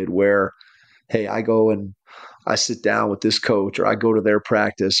you did, where, hey, I go and I sit down with this coach, or I go to their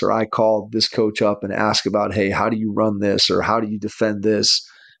practice, or I call this coach up and ask about, hey, how do you run this, or how do you defend this?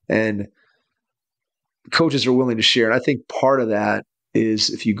 And coaches are willing to share. And I think part of that is,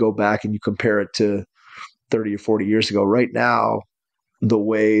 if you go back and you compare it to 30 or 40 years ago, right now, the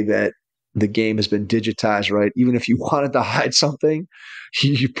way that the game has been digitized, right? Even if you wanted to hide something,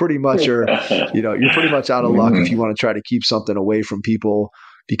 you pretty much are, you're pretty much out of luck if you want to try to keep something away from people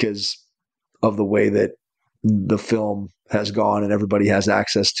because of the way that the film has gone and everybody has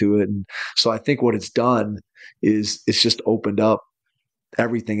access to it. And so I think what it's done is it's just opened up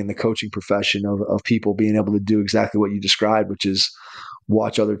everything in the coaching profession of people being able to do exactly what you described, which is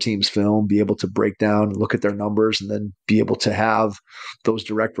watch other teams' film, be able to break down and look at their numbers, and then be able to have those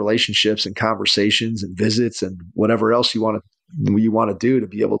direct relationships and conversations and visits and whatever else you want to do to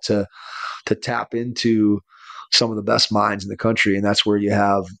be able to tap into some of the best minds in the country. And that's where you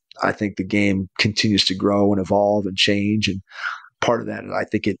have, I think, the game continues to grow and evolve and change. And part of that, I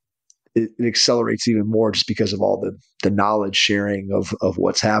think it accelerates even more just because of all the knowledge sharing of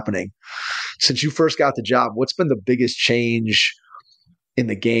what's happening. Since you first got the job, what's been the biggest change in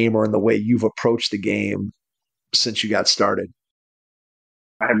the game or in the way you've approached the game since you got started?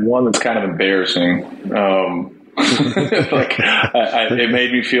 I have one that's kind of embarrassing. It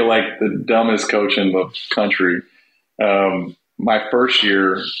made me feel like the dumbest coach in the country. My first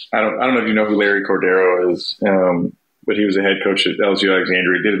year, I don't know if you know who Larry Cordero is, but he was a head coach at LSU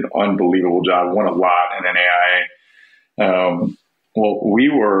Alexandria. He did an unbelievable job, won a lot in NAIA. Well, we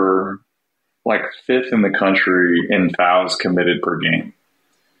were like fifth in the country in fouls committed per game.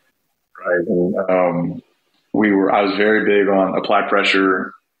 Right. And I was very big on apply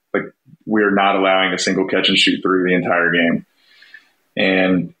pressure. Like, we are not allowing a single catch and shoot three the entire game.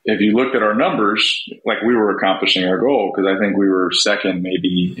 And if you looked at our numbers, like, we were accomplishing our goal, because I think we were second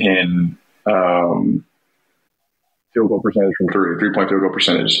maybe in field goal percentage from three-point field goal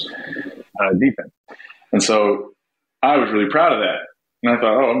percentage defense. And so I was really proud of that. And I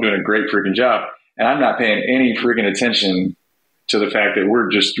thought, oh, I'm doing a great freaking job. And I'm not paying any freaking attention to the fact that we're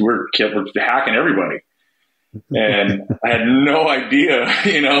hacking everybody. And I had no idea,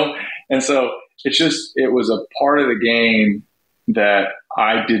 And so it was a part of the game that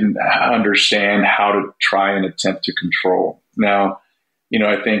I didn't understand how to try and attempt to control. Now,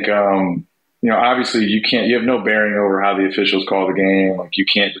 I think obviously you have no bearing over how the officials call the game. Like, you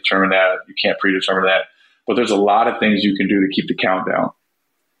can't determine that. You can't predetermine that. But there's a lot of things you can do to keep the count down.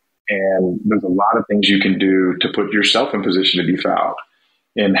 And there's a lot of things you can do to put yourself in position to be fouled,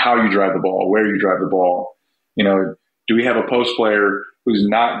 and how you drive the ball, where you drive the ball. Do we have a post player who's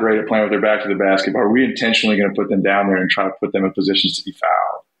not great at playing with their back to the basket? Are we intentionally going to put them down there and try to put them in positions to be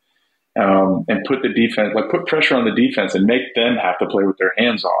fouled? And put the defense, put pressure on the defense and make them have to play with their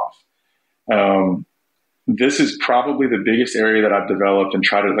hands off. This is probably the biggest area that I've developed and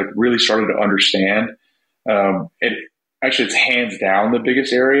really started to understand. It's hands down the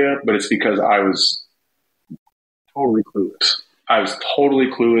biggest area, but it's because I was totally clueless. I was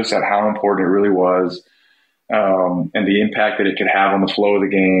totally clueless at how important it really was, and the impact that it could have on the flow of the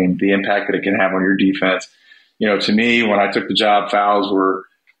game, the impact that it can have on your defense. To me, when I took the job, fouls were,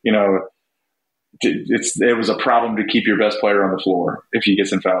 it was a problem to keep your best player on the floor if he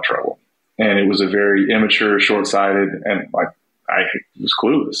gets in foul trouble. And it was a very immature, short-sighted, and I was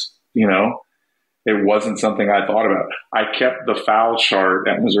clueless, It wasn't something I thought about. I kept the foul chart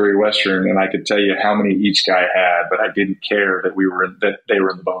at Missouri Western, and I could tell you how many each guy had, but I didn't care that they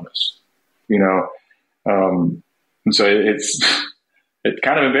were in the bonus, And so it's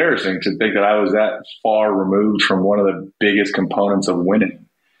kind of embarrassing to think that I was that far removed from one of the biggest components of winning.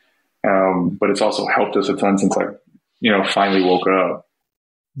 But it's also helped us a ton since I, finally woke up.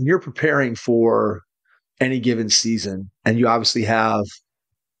 You're preparing for any given season, and you obviously have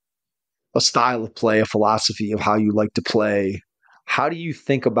a style of play, a philosophy of how you like to play. How do you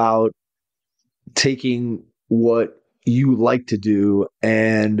think about taking what you like to do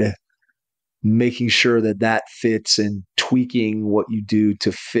and making sure that fits, and tweaking what you do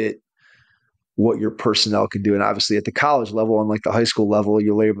to fit what your personnel can do? And obviously at the college level and the high school level,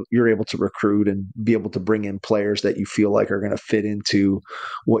 you're able to recruit and be able to bring in players that you feel like are going to fit into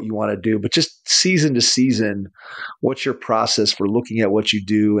what you want to do. But just season to season, what's your process for looking at what you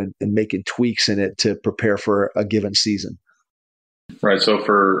do and making tweaks in it to prepare for a given season? Right. So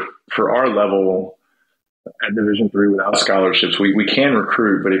for our level at Division III without scholarships, we can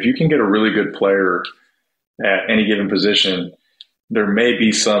recruit, but if you can get a really good player at any given position, there may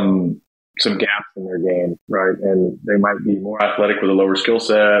be some gaps in their game, right? And they might be more athletic with a lower skill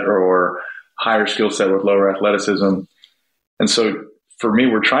set, or higher skill set with lower athleticism. And so for me,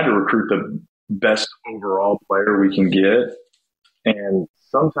 we're trying to recruit the best overall player we can get. And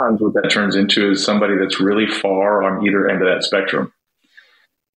sometimes what that turns into is somebody that's really far on either end of that spectrum.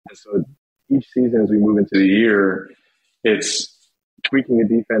 And so each season, as we move into the year, it's tweaking the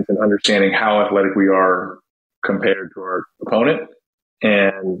defense and understanding how athletic we are compared to our opponent,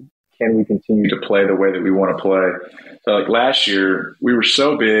 and can we continue to play the way that we want to play. So last year, we were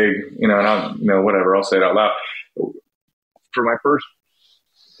so big, and I'll say it out loud. For my first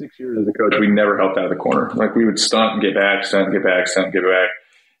 6 years as a coach, we never helped out of the corner. We would stunt and get back, stunt and get back, stunt and get back.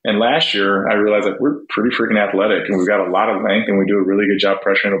 And last year, I realized we're pretty freaking athletic, and we've got a lot of length, and we do a really good job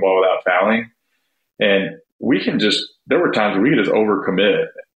pressuring the ball without fouling. And there were times where we could just overcommit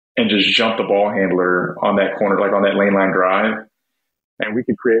and just jump the ball handler on that corner, on that lane line drive, and we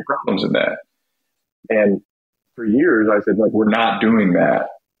could create problems in that. And for years, I said, we're not doing that.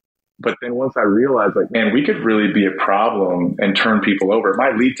 But then once I realized, we could really be a problem and turn people over. It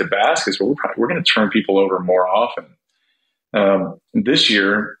might lead to baskets, but we're going to turn people over more often. This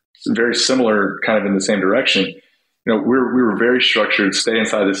year, it's very similar, kind of in the same direction. We were very structured, stay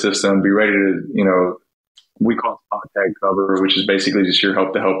inside the system, be ready to, we call it spot tag cover, which is basically just your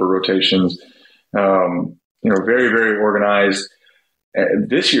help-to-helper rotations. Very, very organized.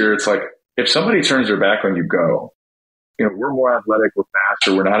 This year, it's if somebody turns their back on you, go. We're more athletic, we're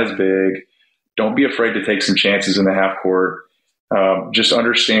faster, we're not as big. Don't be afraid to take some chances in the half court. Just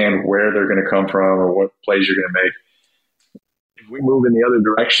understand where they're going to come from or what plays you're going to make. If we move in the other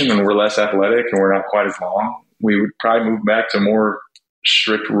direction and we're less athletic and we're not quite as long, we would probably move back to more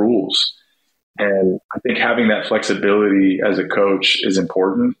strict rules. And I think having that flexibility as a coach is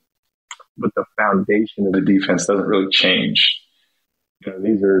important, but the foundation of the defense doesn't really change.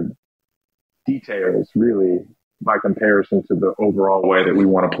 These are details, really, by comparison to the overall way that we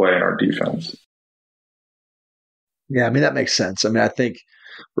want to play in our defense. Yeah, that makes sense. I think,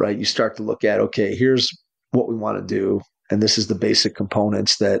 right, you start to look at, okay, here's what we want to do, and this is the basic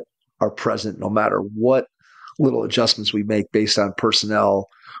components that are present no matter what little adjustments we make based on personnel.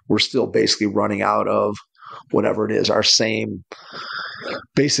 We're still basically running out of whatever it is, our same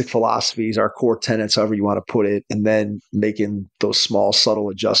basic philosophies, our core tenets, however you want to put it, and then making those small, subtle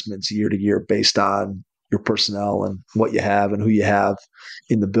adjustments year to year based on your personnel and what you have and who you have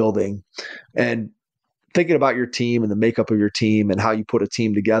in the building. And thinking about your team and the makeup of your team and how you put a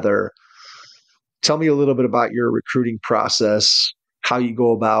team together, Tell me a little bit about your recruiting process, how you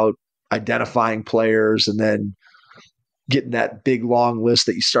go about identifying players and then getting that big long list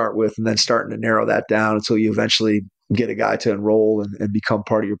that you start with and then starting to narrow that down until you eventually get a guy to enroll and become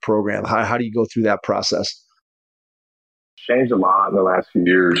part of your program. How do you go through that process? Changed a lot in the last few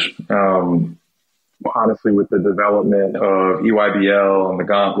years. Honestly, with the development of EYBL and the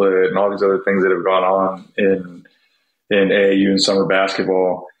Gauntlet and all these other things that have gone on in AAU and summer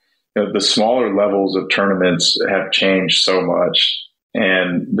basketball, the smaller levels of tournaments have changed so much.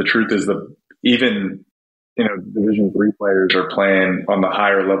 And the truth is that even Division III players are playing on the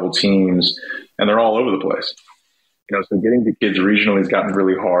higher level teams, and they're all over the place. So getting to kids regionally has gotten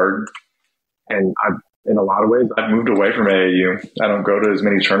really hard. And in a lot of ways, I've moved away from AAU. I don't go to as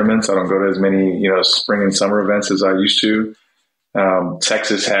many tournaments. I don't go to as many, spring and summer events as I used to.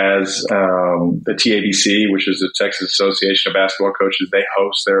 Texas has the TABC, which is the Texas Association of Basketball Coaches. They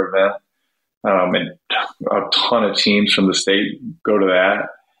host their event. And a ton of teams from the state go to that.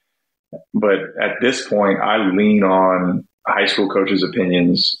 But at this point, I lean on high school coaches'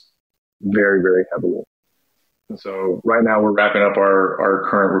 opinions very, very heavily. And so right now we're wrapping up our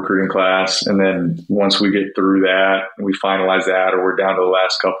current recruiting class. And then once we get through that, we finalize that, or we're down to the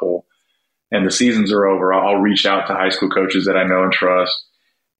last couple and the seasons are over, I'll reach out to high school coaches that I know and trust.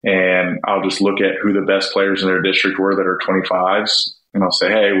 And I'll just look at who the best players in their district were that are 25s. And I'll say,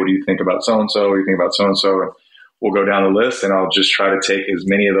 hey, what do you think about so-and-so? What do you think about so-and-so? And we'll go down the list, and I'll just try to take as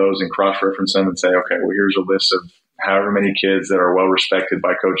many of those and cross-reference them and say, okay, well, here's a list of however many kids that are well-respected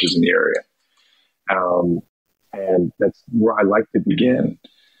by coaches in the area. And that's where I like to begin.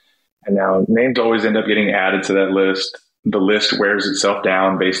 And now names always end up getting added to that list. The list wears itself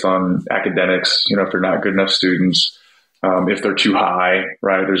down based on academics, if they're not good enough students, if they're too high,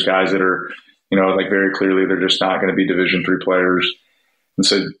 right? There's guys that are, like very clearly they're just not going to be Division III players. And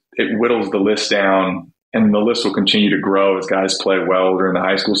so it whittles the list down, and the list will continue to grow as guys play well during the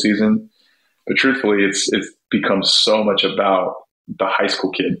high school season. But truthfully, it's become so much about the high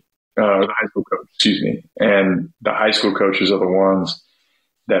school kid, the high school coach, and the high school coaches are the ones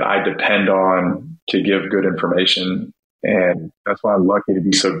that I depend on to give good information. And that's why I'm lucky to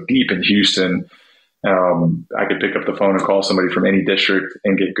be so deep in Houston. I could pick up the phone and call somebody from any district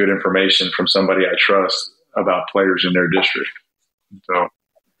and get good information from somebody I trust about players in their district. So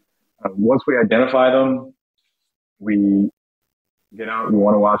once we identify them, we get out, we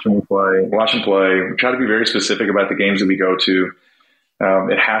want to watch them play. We try to be very specific about the games that we go to.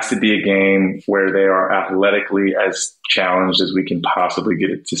 It has to be a game where they are athletically as challenged as we can possibly get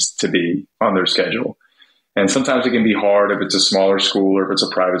it to be on their schedule. And sometimes it can be hard if it's a smaller school or if it's a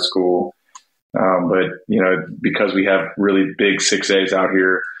private school. But, because we have really big 6As out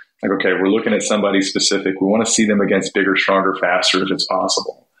here, like, okay, we're looking at somebody specific. We want to see them against bigger, stronger, faster if it's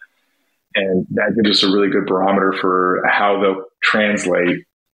possible. And that gives us a really good barometer for how they'll translate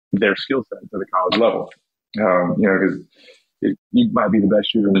their skill set to the college level. Because you might be the best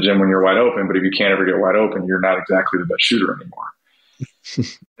shooter in the gym when you're wide open, but if you can't ever get wide open, you're not exactly the best shooter anymore.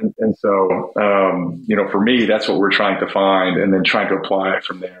 and so, for me, that's what we're trying to find and then trying to apply it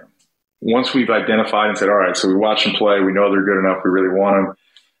from there. Once we've identified and said, all right, so we watch them play, we know they're good enough, we really want them.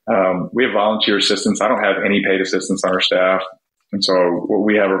 We have volunteer assistants. I don't have any paid assistants on our staff. And so what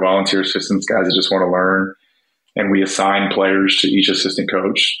we have are volunteer assistants, guys that just want to learn. And we assign players to each assistant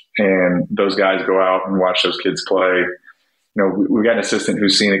coach. And those guys go out and watch those kids play. We've got an assistant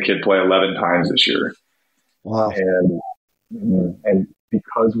who's seen a kid play 11 times this year. Wow. And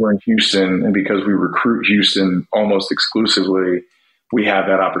because we're in Houston and because we recruit Houston almost exclusively, we have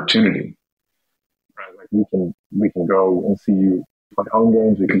that opportunity. Right? Like we can go and see you play home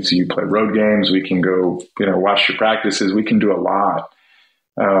games. We can see you play road games. We can go, watch your practices. We can do a lot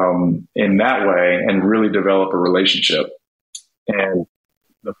in that way and really develop a relationship. And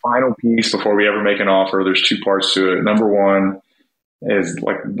the final piece before we ever make an offer, there's two parts to it. Number one is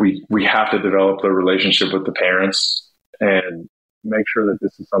like we have to develop the relationship with the parents and make sure that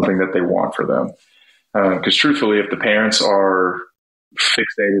this is something that they want for them. Because truthfully, if the parents are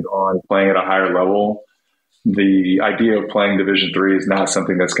fixated on playing at a higher level, the idea of playing Division III is not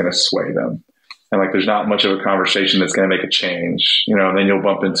something that's going to sway them. And there's not much of a conversation that's going to make a change, and then you'll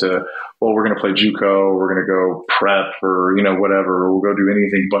bump into, well, we're going to play JUCO, we're going to go prep or, whatever, or we'll go do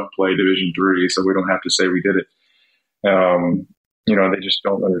anything but play Division III. So we don't have to say we did it. They just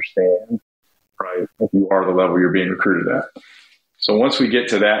don't understand, right? If you are the level you're being recruited at. So once we get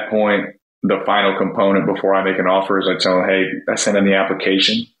to that point, the final component before I make an offer is I tell them, hey, I send in the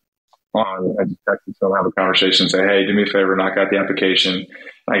application. I just text it to them, have a conversation, say, hey, do me a favor, knock out the application.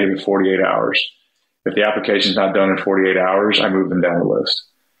 I give it 48 hours. If the application's not done in 48 hours, I move them down the list.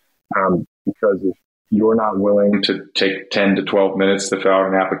 because if you're not willing to take 10 to 12 minutes to fill out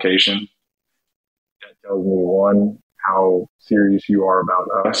an application, that tells me, one, how serious you are about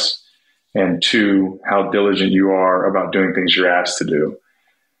us, and two, how diligent you are about doing things you're asked to do.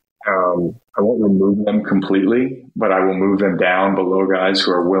 I won't remove them completely, but I will move them down below guys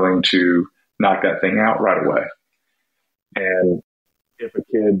who are willing to knock that thing out right away. And if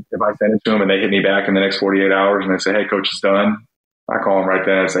I send it to them and they hit me back in the next 48 hours and they say, hey, coach, it's done, I call them right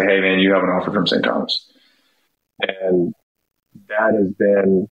then and say, hey, man, you have an offer from St. Thomas. And that has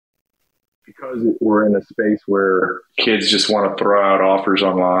been because we're in a space where kids just want to throw out offers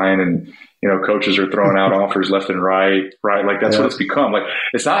online, and coaches are throwing out offers left and right. Like that's what it's become. Like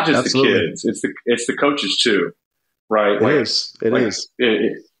it's not just Absolutely. the kids; it's the coaches too, right? It is.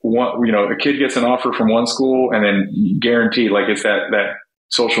 A kid gets an offer from one school, and then guaranteed, like it's that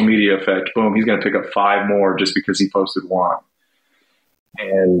social media effect. Boom, he's going to pick up 5 more just because he posted one,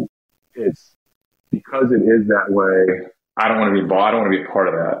 and it's because it is that way. I don't want to be involved. I don't want to be a part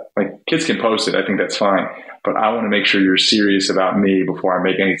of that. Like kids can post it. I think that's fine. But I want to make sure you're serious about me before I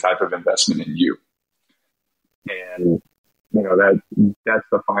make any type of investment in you. And, that's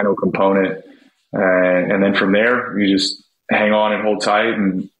the final component. And then from there, you just hang on and hold tight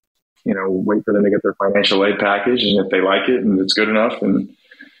and, wait for them to get their financial aid package. And if they like it and it's good enough, and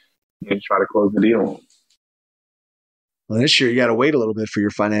you try to close the deal. Well, this year you got to wait a little bit for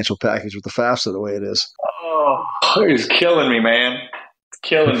your financial package with the FAFSA the way it is. Oh, it's killing me, man. It's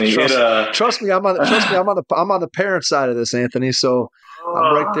killing me. Trust me, I'm on the parent side of this, Anthony. So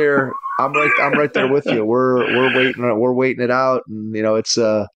I'm right there. I'm right there with you. We're waiting it out, and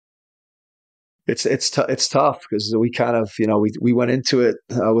it's tough because we kind of we went into it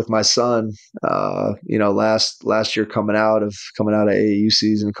with my son last year coming out of AAU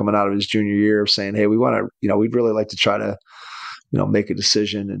season, coming out of his junior year, saying, hey, we want to we'd really like to try to make a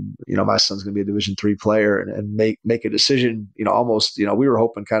decision, and my son's going to be a Division III player, and make a decision almost we were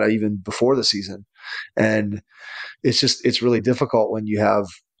hoping kind of even before the season. And it's really difficult when you have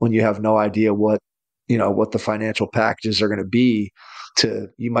no idea what the financial packages are going to be.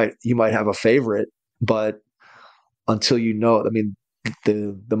 You might have a favorite, but until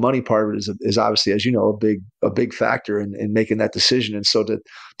the money part of it is obviously, as a big factor in making that decision. And so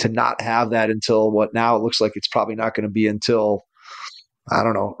to not have that until what now it looks like it's probably not going to be until, I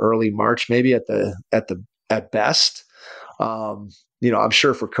don't know, early March, maybe at best. I'm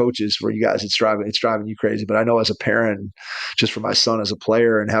sure for coaches, for you guys, it's driving you crazy. But I know as a parent, just for my son as a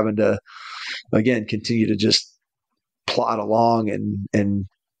player, and having to again continue to just plod along, and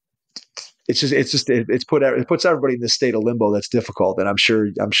it puts everybody in this state of limbo that's difficult. And I'm sure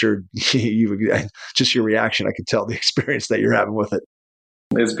you just your reaction, I could tell the experience that you're having with it.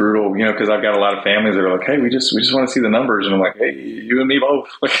 It's brutal, because I've got a lot of families that are like, hey, we just want to see the numbers. And I'm like, hey, you and me both.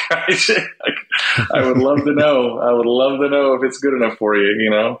 I would love to know. I would love to know if it's good enough for you,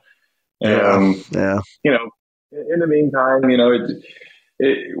 Yeah. In the meantime,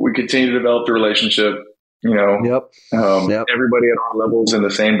 we continue to develop the relationship, Yep. Everybody at our level is in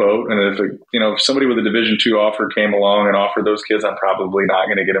the same boat. And if somebody with a Division II offer came along and offered those kids, I'm probably not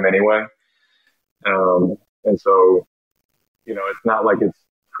going to get them anyway. And so, it's not like it's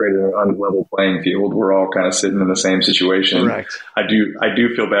created an unlevel playing field. We're all kind of sitting in the same situation. Correct. I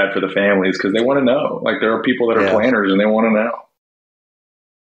do feel bad for the families because they want to know. Like there are people that are planners and they want to know.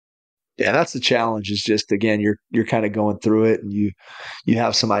 Yeah, that's the challenge. Is just again, you're kind of going through it, and you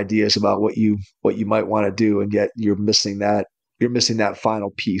have some ideas about what you might want to do, and yet you're missing that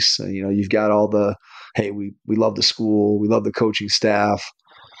final piece. And, you've got all the, hey, we love the school, we love the coaching staff,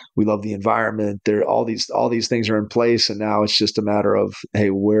 we love the environment. All these things are in place, and now it's just a matter of, hey,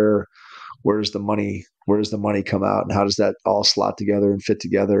 where does the money come out, and how does that all slot together and fit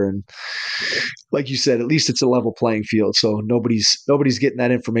together? And like you said, at least it's a level playing field, so nobody's getting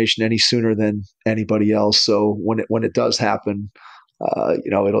that information any sooner than anybody else. So when it does happen,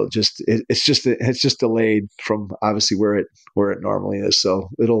 it's just delayed from obviously where it normally is. So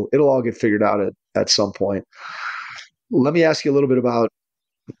it'll all get figured out at some point. Let me ask you a little bit about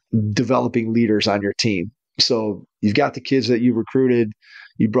developing leaders on your team. So you've got the kids that you recruited,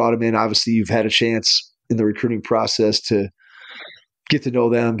 you brought them in. Obviously, you've had a chance in the recruiting process to get to know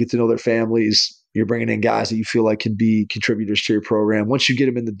them, get to know their families. You're bringing in guys that you feel like can be contributors to your program. Once you get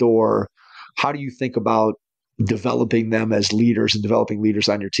them in the door, how do you think about developing them as leaders and developing leaders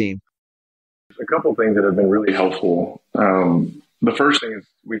on your team? A couple of things that have been really helpful. The first thing is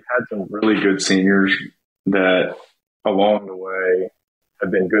we've had some really good seniors that along the way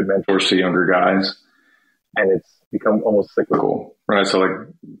have been good mentors to younger guys, and it's become almost cyclical, right? So like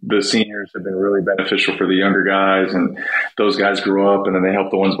the seniors have been really beneficial for the younger guys, and those guys grow up and then they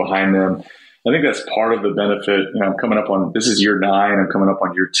help the ones behind them. I think that's part of the benefit. I'm coming up on, this is year 9. I'm coming up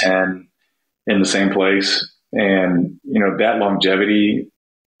on year 10 in the same place. And, that longevity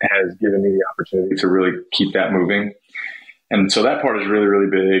has given me the opportunity to really keep that moving. And so that part is really, really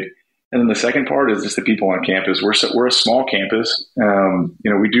big. And then the second part is just the people on campus. We're a small campus.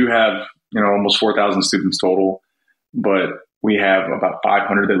 We do have, almost 4,000 students total, but we have about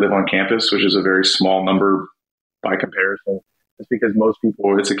 500 that live on campus, which is a very small number by comparison. It's because most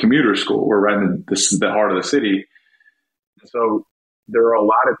people, it's a commuter school. We're right in the heart of the city. And so there are a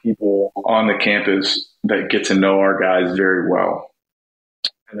lot of people on the campus that get to know our guys very well.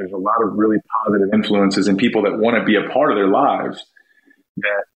 And there's a lot of really positive influences and people that want to be a part of their lives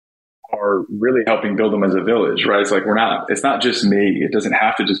that are really helping build them as a village, right? It's like it's not just me. It doesn't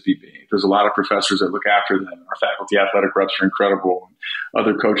have to just be me. There's a lot of professors that look after them. Our faculty athletic reps are incredible.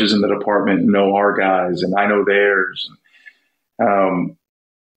 Other coaches in the department know our guys and I know theirs.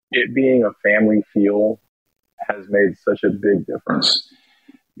 It being a family feel has made such a big difference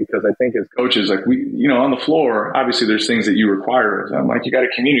because I think as coaches, like on the floor, obviously there's things that you require of them. Like you got to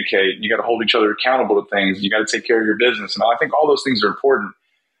communicate, you got to hold each other accountable to things. You got to take care of your business. And I think all those things are important.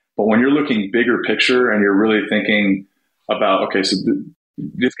 But when you're looking bigger picture and you're really thinking about, okay, so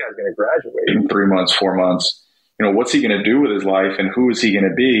this guy's going to graduate in 3 months, 4 months, what's he going to do with his life and who is he going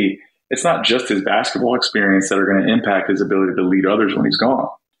to be? It's not just his basketball experience that are going to impact his ability to lead others when he's gone.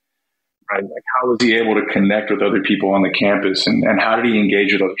 Right? Like how is he able to connect with other people on the campus and how did he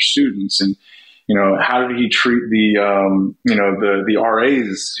engage with other students? And, how did he treat the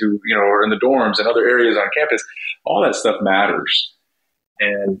RAs who, are in the dorms and other areas on campus? All that stuff matters.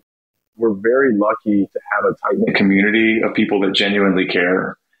 And we're very lucky to have a tight-knit community of people that genuinely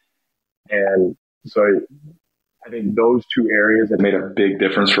care. And so I think those two areas have made a big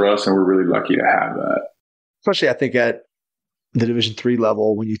difference for us, and we're really lucky to have that. Especially, I think, at the Division III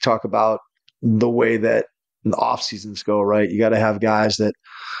level, when you talk about the way that the off seasons go, right? You got to have guys that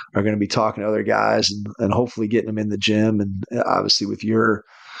are going to be talking to other guys and hopefully getting them in the gym. And obviously with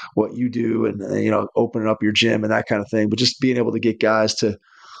what you do and, opening up your gym and that kind of thing, but just being able to get guys to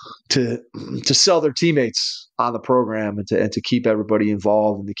sell their teammates on the program and to keep everybody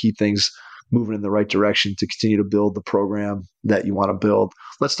involved and to keep things moving in the right direction to continue to build the program that you want to build.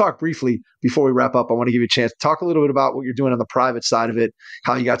 Let's talk briefly before we wrap up. I want to give you a chance to talk a little bit about what you're doing on the private side of it,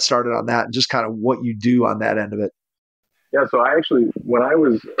 how you got started on that, and just kind of what you do on that end of it. Yeah, so I actually, when I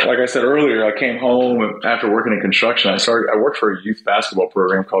was, like I said earlier, I came home after working in construction. I worked for a youth basketball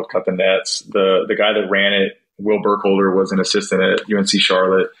program called Cut the Nets. The guy that ran it, Will Burkholder, was an assistant at UNC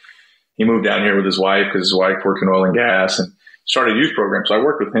Charlotte. He moved down here with his wife because his wife worked in oil and gas and started a youth program. So I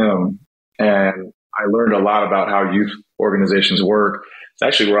worked with him and I learned a lot about how youth organizations work. It's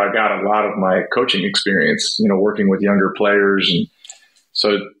actually where I got a lot of my coaching experience, working with younger players. And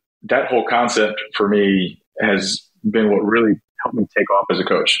so that whole concept for me has been what really helped me take off as a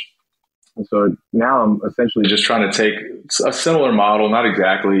coach. And so now I'm essentially just trying to take a similar model, not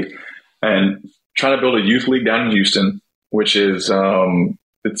exactly, and trying to build a youth league down in Houston, which is,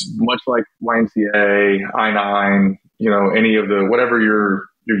 it's much like YMCA, I-9, any of the, whatever your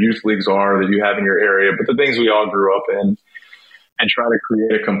youth leagues are that you have in your area, but the things we all grew up in, and try to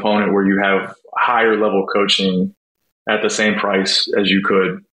create a component where you have higher level coaching at the same price as you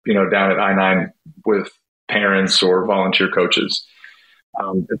could, down at I-9 with parents or volunteer coaches.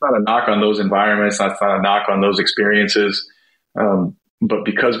 It's not a knock on those environments. It's not a knock on those experiences. But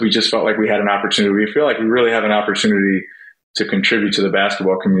because we just felt like we had an opportunity, we feel like we really have an opportunity to contribute to the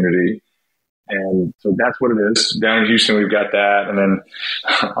basketball community. And so that's what it is. Down in Houston, we've got that. And then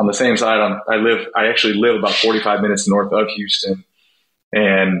on the same side, I actually live about 45 minutes north of Houston,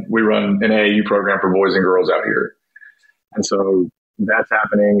 and we run an AAU program for boys and girls out here. And so that's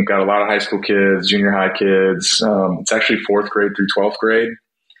happening. We've got a lot of high school kids, junior high kids. It's actually 4th grade through 12th grade.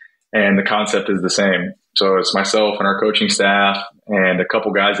 And the concept is the same. So it's myself and our coaching staff and a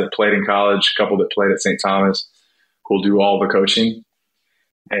couple guys that played in college, a couple that played at St. Thomas, who'll do all the coaching.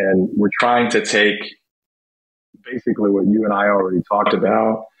 And we're trying to take basically what you and I already talked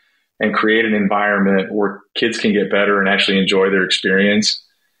about and create an environment where kids can get better and actually enjoy their experience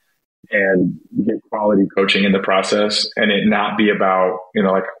and get quality coaching in the process, and it not be about,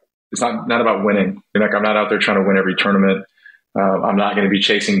 it's not about winning. I'm not out there trying to win every tournament. I'm not going to be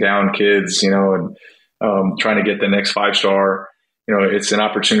chasing down kids, and trying to get the next 5-star. It's an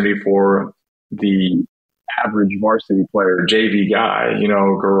opportunity for the average varsity player, JV guy,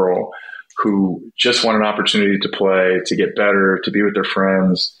 girl, who just want an opportunity to play, to get better, to be with their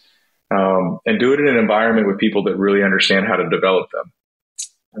friends, and do it in an environment with people that really understand how to develop them.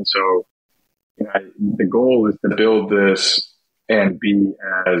 And so, the goal is to build this and be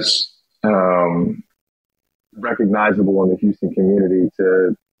as recognizable in the Houston community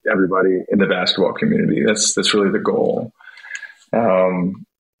to everybody in the basketball community. That's really the goal.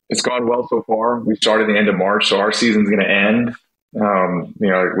 It's gone well so far. We started the end of March, so our season's going to end.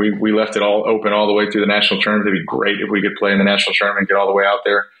 We left it all open all the way through the national tournament. It'd be great if we could play in the national tournament and get all the way out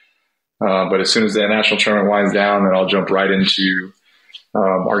there. But as soon as the national tournament winds down, then I'll jump right into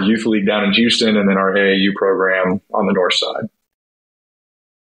our youth league down in Houston and then our AAU program on the north side.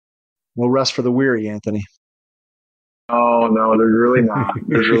 No rest for the weary, Anthony. Oh no, there's really not.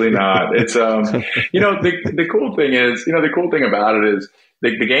 There's really not. It's the cool thing is, the cool thing about it is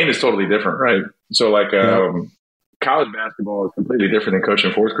the game is totally different, right? So college basketball is completely different than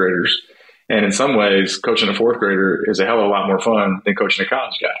coaching fourth graders, and in some ways, coaching a fourth grader is a hell of a lot more fun than coaching a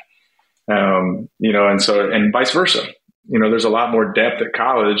college guy. And vice versa. There's a lot more depth at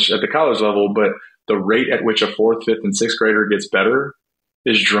the college level, but the rate at which a fourth, fifth, and sixth grader gets better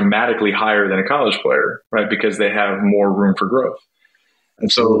is dramatically higher than a college player, right? Because they have more room for growth.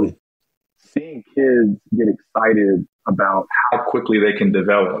 And so seeing kids get excited about how quickly they can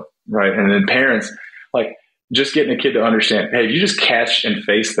develop, right? And then parents, just getting a kid to understand, hey, if you just catch and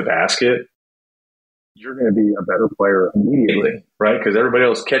face the basket, you're going to be a better player immediately, right? Because everybody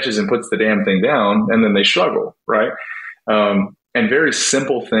else catches and puts the damn thing down, and then they struggle, right? And very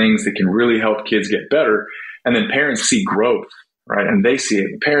simple things that can really help kids get better. And then parents see growth, right? And they see it.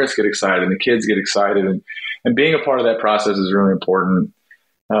 The parents get excited and the kids get excited. And being a part of that process is really important.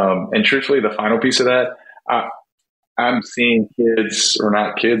 And truthfully, the final piece of that, I'm seeing kids, or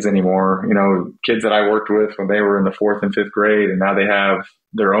not kids anymore, kids that I worked with when they were in the fourth and fifth grade, and now they have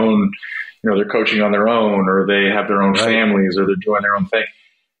their own, they're coaching on their own, or they have their own families, or they're doing their own thing.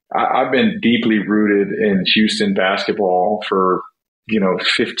 I've been deeply rooted in Houston basketball for,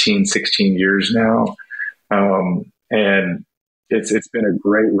 15, 16 years now. And it's been a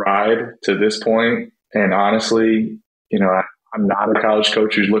great ride to this point. And honestly, I'm not a college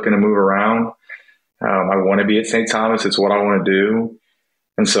coach who's looking to move around. I want to be at St. Thomas. It's what I want to do.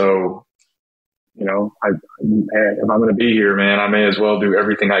 And so, if I'm going to be here, man, I may as well do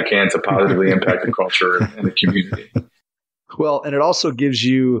everything I can to positively impact the culture and the community. Well, and it also gives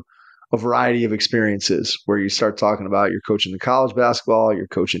you a variety of experiences where you start talking about you're coaching the college basketball, you're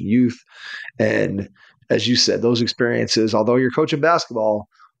coaching youth. And as you said, those experiences, although you're coaching basketball,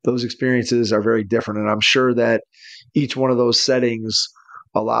 those experiences are very different. And I'm sure that each one of those settings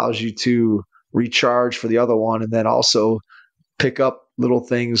allows you to recharge for the other one, and then also pick up little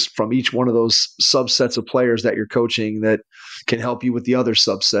things from each one of those subsets of players that you're coaching that can help you with the other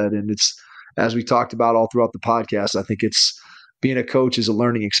subset. And it's, as we talked about all throughout the podcast, I think it's being a coach is a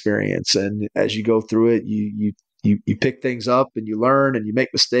learning experience. And as you go through it, you pick things up and you learn and you make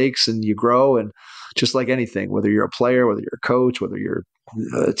mistakes and you grow. And just like anything, whether you're a player, whether you're a coach, whether you're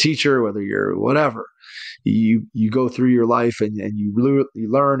a teacher, whether you're whatever, you go through your life and you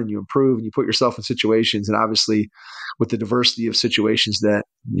learn and you improve and you put yourself in situations. And obviously with the diversity of situations that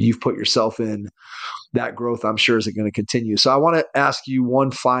you've put yourself in, that growth, I'm sure, is going to continue. So I want to ask you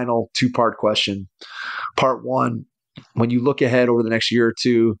one final 2-part question. Part one, when you look ahead over the next year or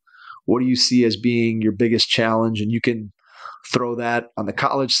two, what do you see as being your biggest challenge? And you can throw that on the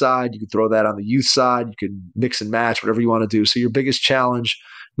college side, you can throw that on the youth side, you can mix and match, whatever you want to do. So your biggest challenge.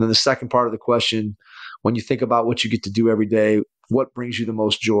 And then the second part of the question, when you think about what you get to do every day, what brings you the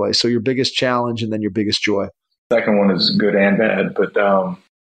most joy? So your biggest challenge and then your biggest joy. Second one is good and bad, but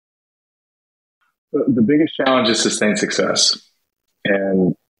the biggest challenge is sustained success.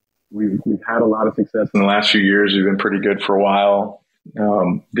 And we've had a lot of success in the last few years. We've been pretty good for a while.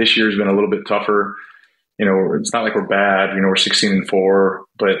 This year's been a little bit tougher. It's not like we're bad. We're 16-4,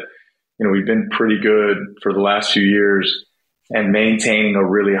 but we've been pretty good for the last few years. And maintaining a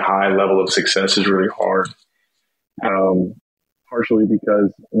really high level of success is really hard. Partially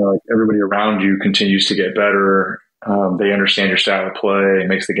because everybody around you continues to get better. They understand your style of play. It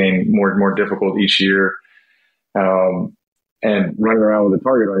makes the game more and more difficult each year. And running around with a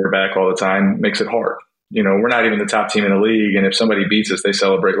target on your back all the time makes it hard. We're not even the top team in the league, and if somebody beats us, they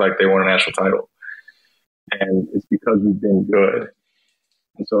celebrate like they won a national title. And it's because we've been good.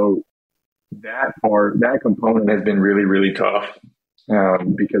 And so that component has been really, really tough,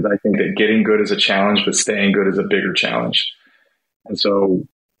 because I think that getting good is a challenge, but staying good is a bigger challenge. And so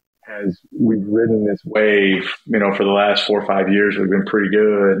as we've ridden this wave, for the last 4 or 5 years, we've been pretty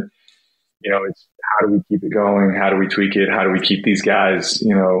good. It's how do we keep it going? How do we tweak it? How do we keep these guys,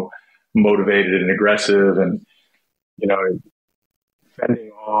 motivated and aggressive and, fending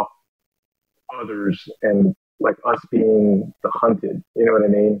off others and like us being the hunted. You know what I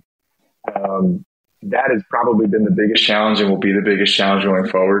mean? That has probably been the biggest challenge and will be the biggest challenge going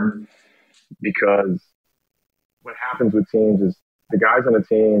forward, because what happens with teams is the guys on the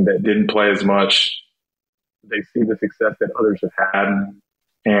team that didn't play as much, they see the success that others have had,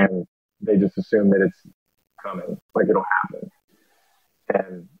 and they just assume that it's coming, like it'll happen.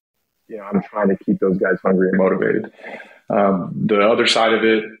 And, I'm trying to keep those guys hungry and motivated. The other side of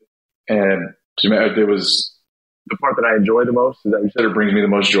it, and there was the part that I enjoy the most, is that you said it brings me the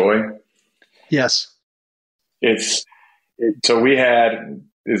most joy. Yes. So we had,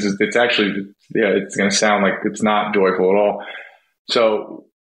 it's actually, it's going to sound like it's not joyful at all. So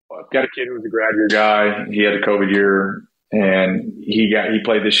I've got a kid who was a graduate guy. He had a COVID year, and he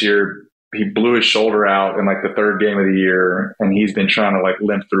played this year. He blew his shoulder out in like the third game of the year, and he's been trying to like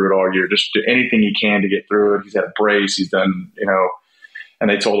limp through it all year, just do anything he can to get through it. He's had a brace. He's done, and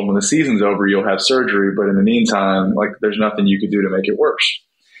they told him when the season's over, you'll have surgery. But in the meantime, like there's nothing you could do to make it worse.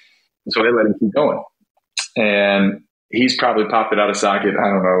 And so they let him keep going. And he's probably popped it out of socket, I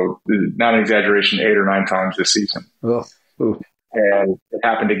don't know, not an exaggeration, 8 or 9 times this season. Oh. And it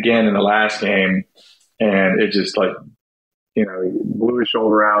happened again in the last game. And it just like, he blew his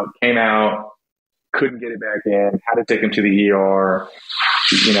shoulder out, came out, couldn't get it back in, had to take him to the ER.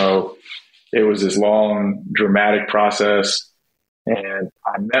 It was this long, dramatic process. And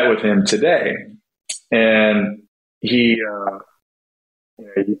I met with him today, and he's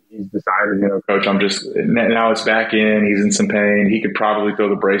decided, coach, now it's back in. He's in some pain. He could probably throw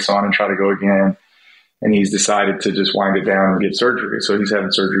the brace on and try to go again. And he's decided to just wind it down and get surgery. So he's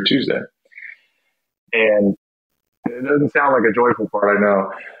having surgery Tuesday. And it doesn't sound like a joyful part, I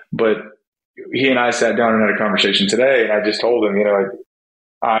know, but he and I sat down and had a conversation today, and I just told him,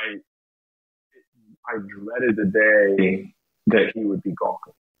 I dreaded the day that he would be gone.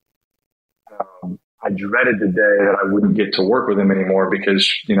 I dreaded the day that I wouldn't get to work with him anymore,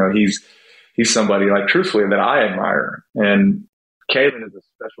 because, he's somebody, like, truthfully, that I admire. And Kalen is a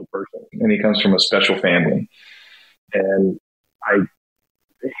special person, and he comes from a special family. And I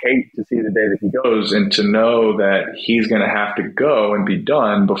hate to see the day that he goes, and to know that he's going to have to go and be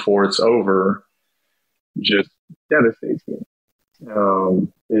done before it's over just devastates me.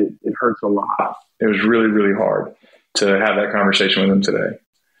 It hurts a lot. It was really, really hard to have that conversation with him today.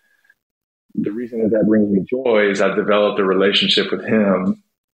 The reason that brings me joy is I've developed a relationship with him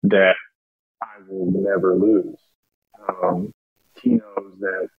that I will never lose. He knows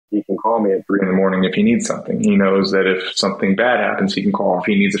that he can call me at 3 a.m. if he needs something. He knows that if something bad happens, he can call. If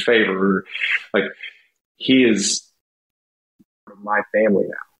he needs a favor, like, he is my family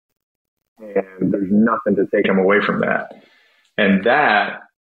now, and there's nothing to take him away from that. And that,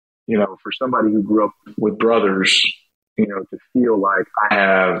 for somebody who grew up with brothers, to feel like I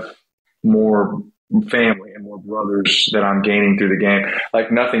have more family and more brothers that I'm gaining through the game,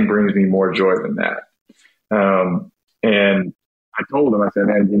 like, nothing brings me more joy than that. And I told him, I said,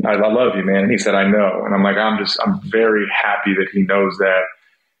 man, I love you, man. And he said, I know. And I'm like, I'm very happy that he knows that.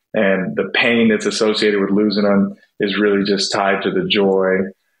 And the pain that's associated with losing him is really just tied to the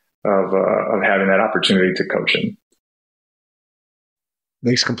joy of having that opportunity to coach him.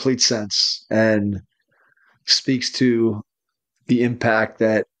 Makes complete sense, and speaks to the impact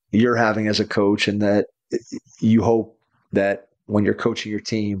that you're having as a coach, and that you hope that when you're coaching your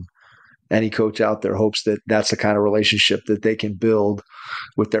team, any coach out there hopes that that's the kind of relationship that they can build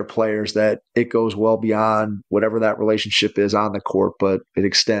with their players, that it goes well beyond whatever that relationship is on the court, but it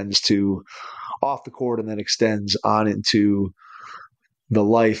extends to off the court, and then extends on into the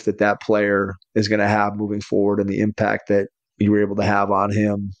life that that player is going to have moving forward, and the impact that you were able to have on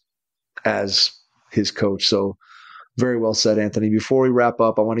him as his coach. So very well said, Anthony. Before we wrap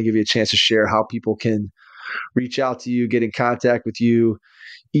up, I want to give you a chance to share how people can reach out to you, get in contact with you,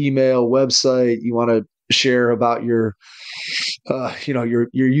 email, website. You want to share about your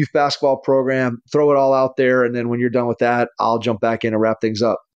youth basketball program, throw it all out there. And then when you're done with that, I'll jump back in and wrap things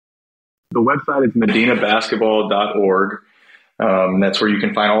up. The website is medinabasketball.org. That's where you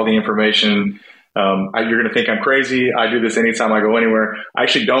can find all the information. You're going to think I'm crazy. I do this anytime I go anywhere. I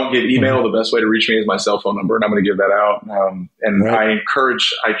actually don't get email. The best way to reach me is my cell phone number, and I'm going to give that out. Right.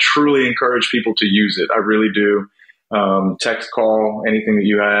 I truly encourage people to use it. I really do. Text, call, anything that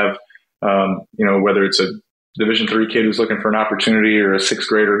you have, whether it's a Division III kid who's looking for an opportunity, or a 6th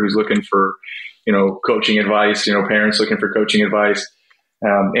grader who's looking for, coaching advice, parents looking for coaching advice,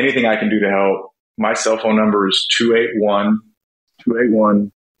 anything I can do to help. My cell phone number is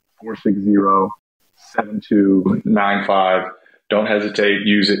 281-460-7295. Don't hesitate.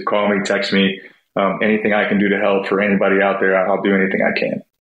 Use it. Call me, text me. Anything I can do to help for anybody out there, I'll do anything I can.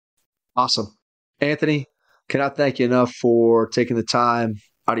 Awesome. Anthony, Cannot thank you enough for taking the time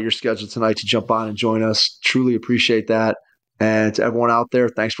out of your schedule tonight to jump on and join us. Truly appreciate that. And to everyone out there,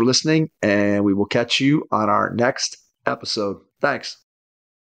 thanks for listening, and we will catch you on our next episode. Thanks.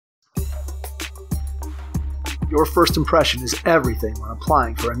 Your first impression is everything when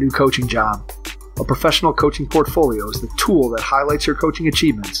applying for a new coaching job. A professional coaching portfolio is the tool that highlights your coaching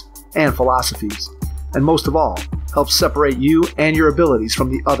achievements and philosophies, and most of all, helps separate you and your abilities from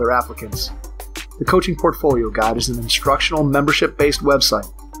the other applicants. The Coaching Portfolio Guide is an instructional, membership-based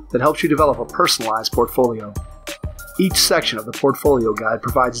website that helps you develop a personalized portfolio. Each section of the Portfolio Guide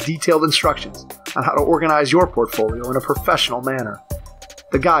provides detailed instructions on how to organize your portfolio in a professional manner.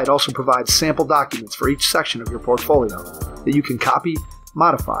 The guide also provides sample documents for each section of your portfolio that you can copy,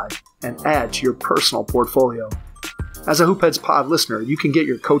 modify, and add to your personal portfolio. As a Hoopheads Pod listener, you can get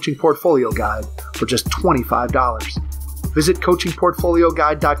your Coaching Portfolio Guide for just $25. Visit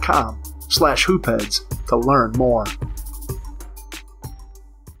coachingportfolioguide.com/hoopheads to learn more.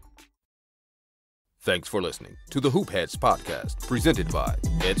 Thanks for listening to the Hoopheads podcast, presented by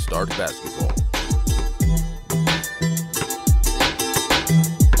Head Start Basketball.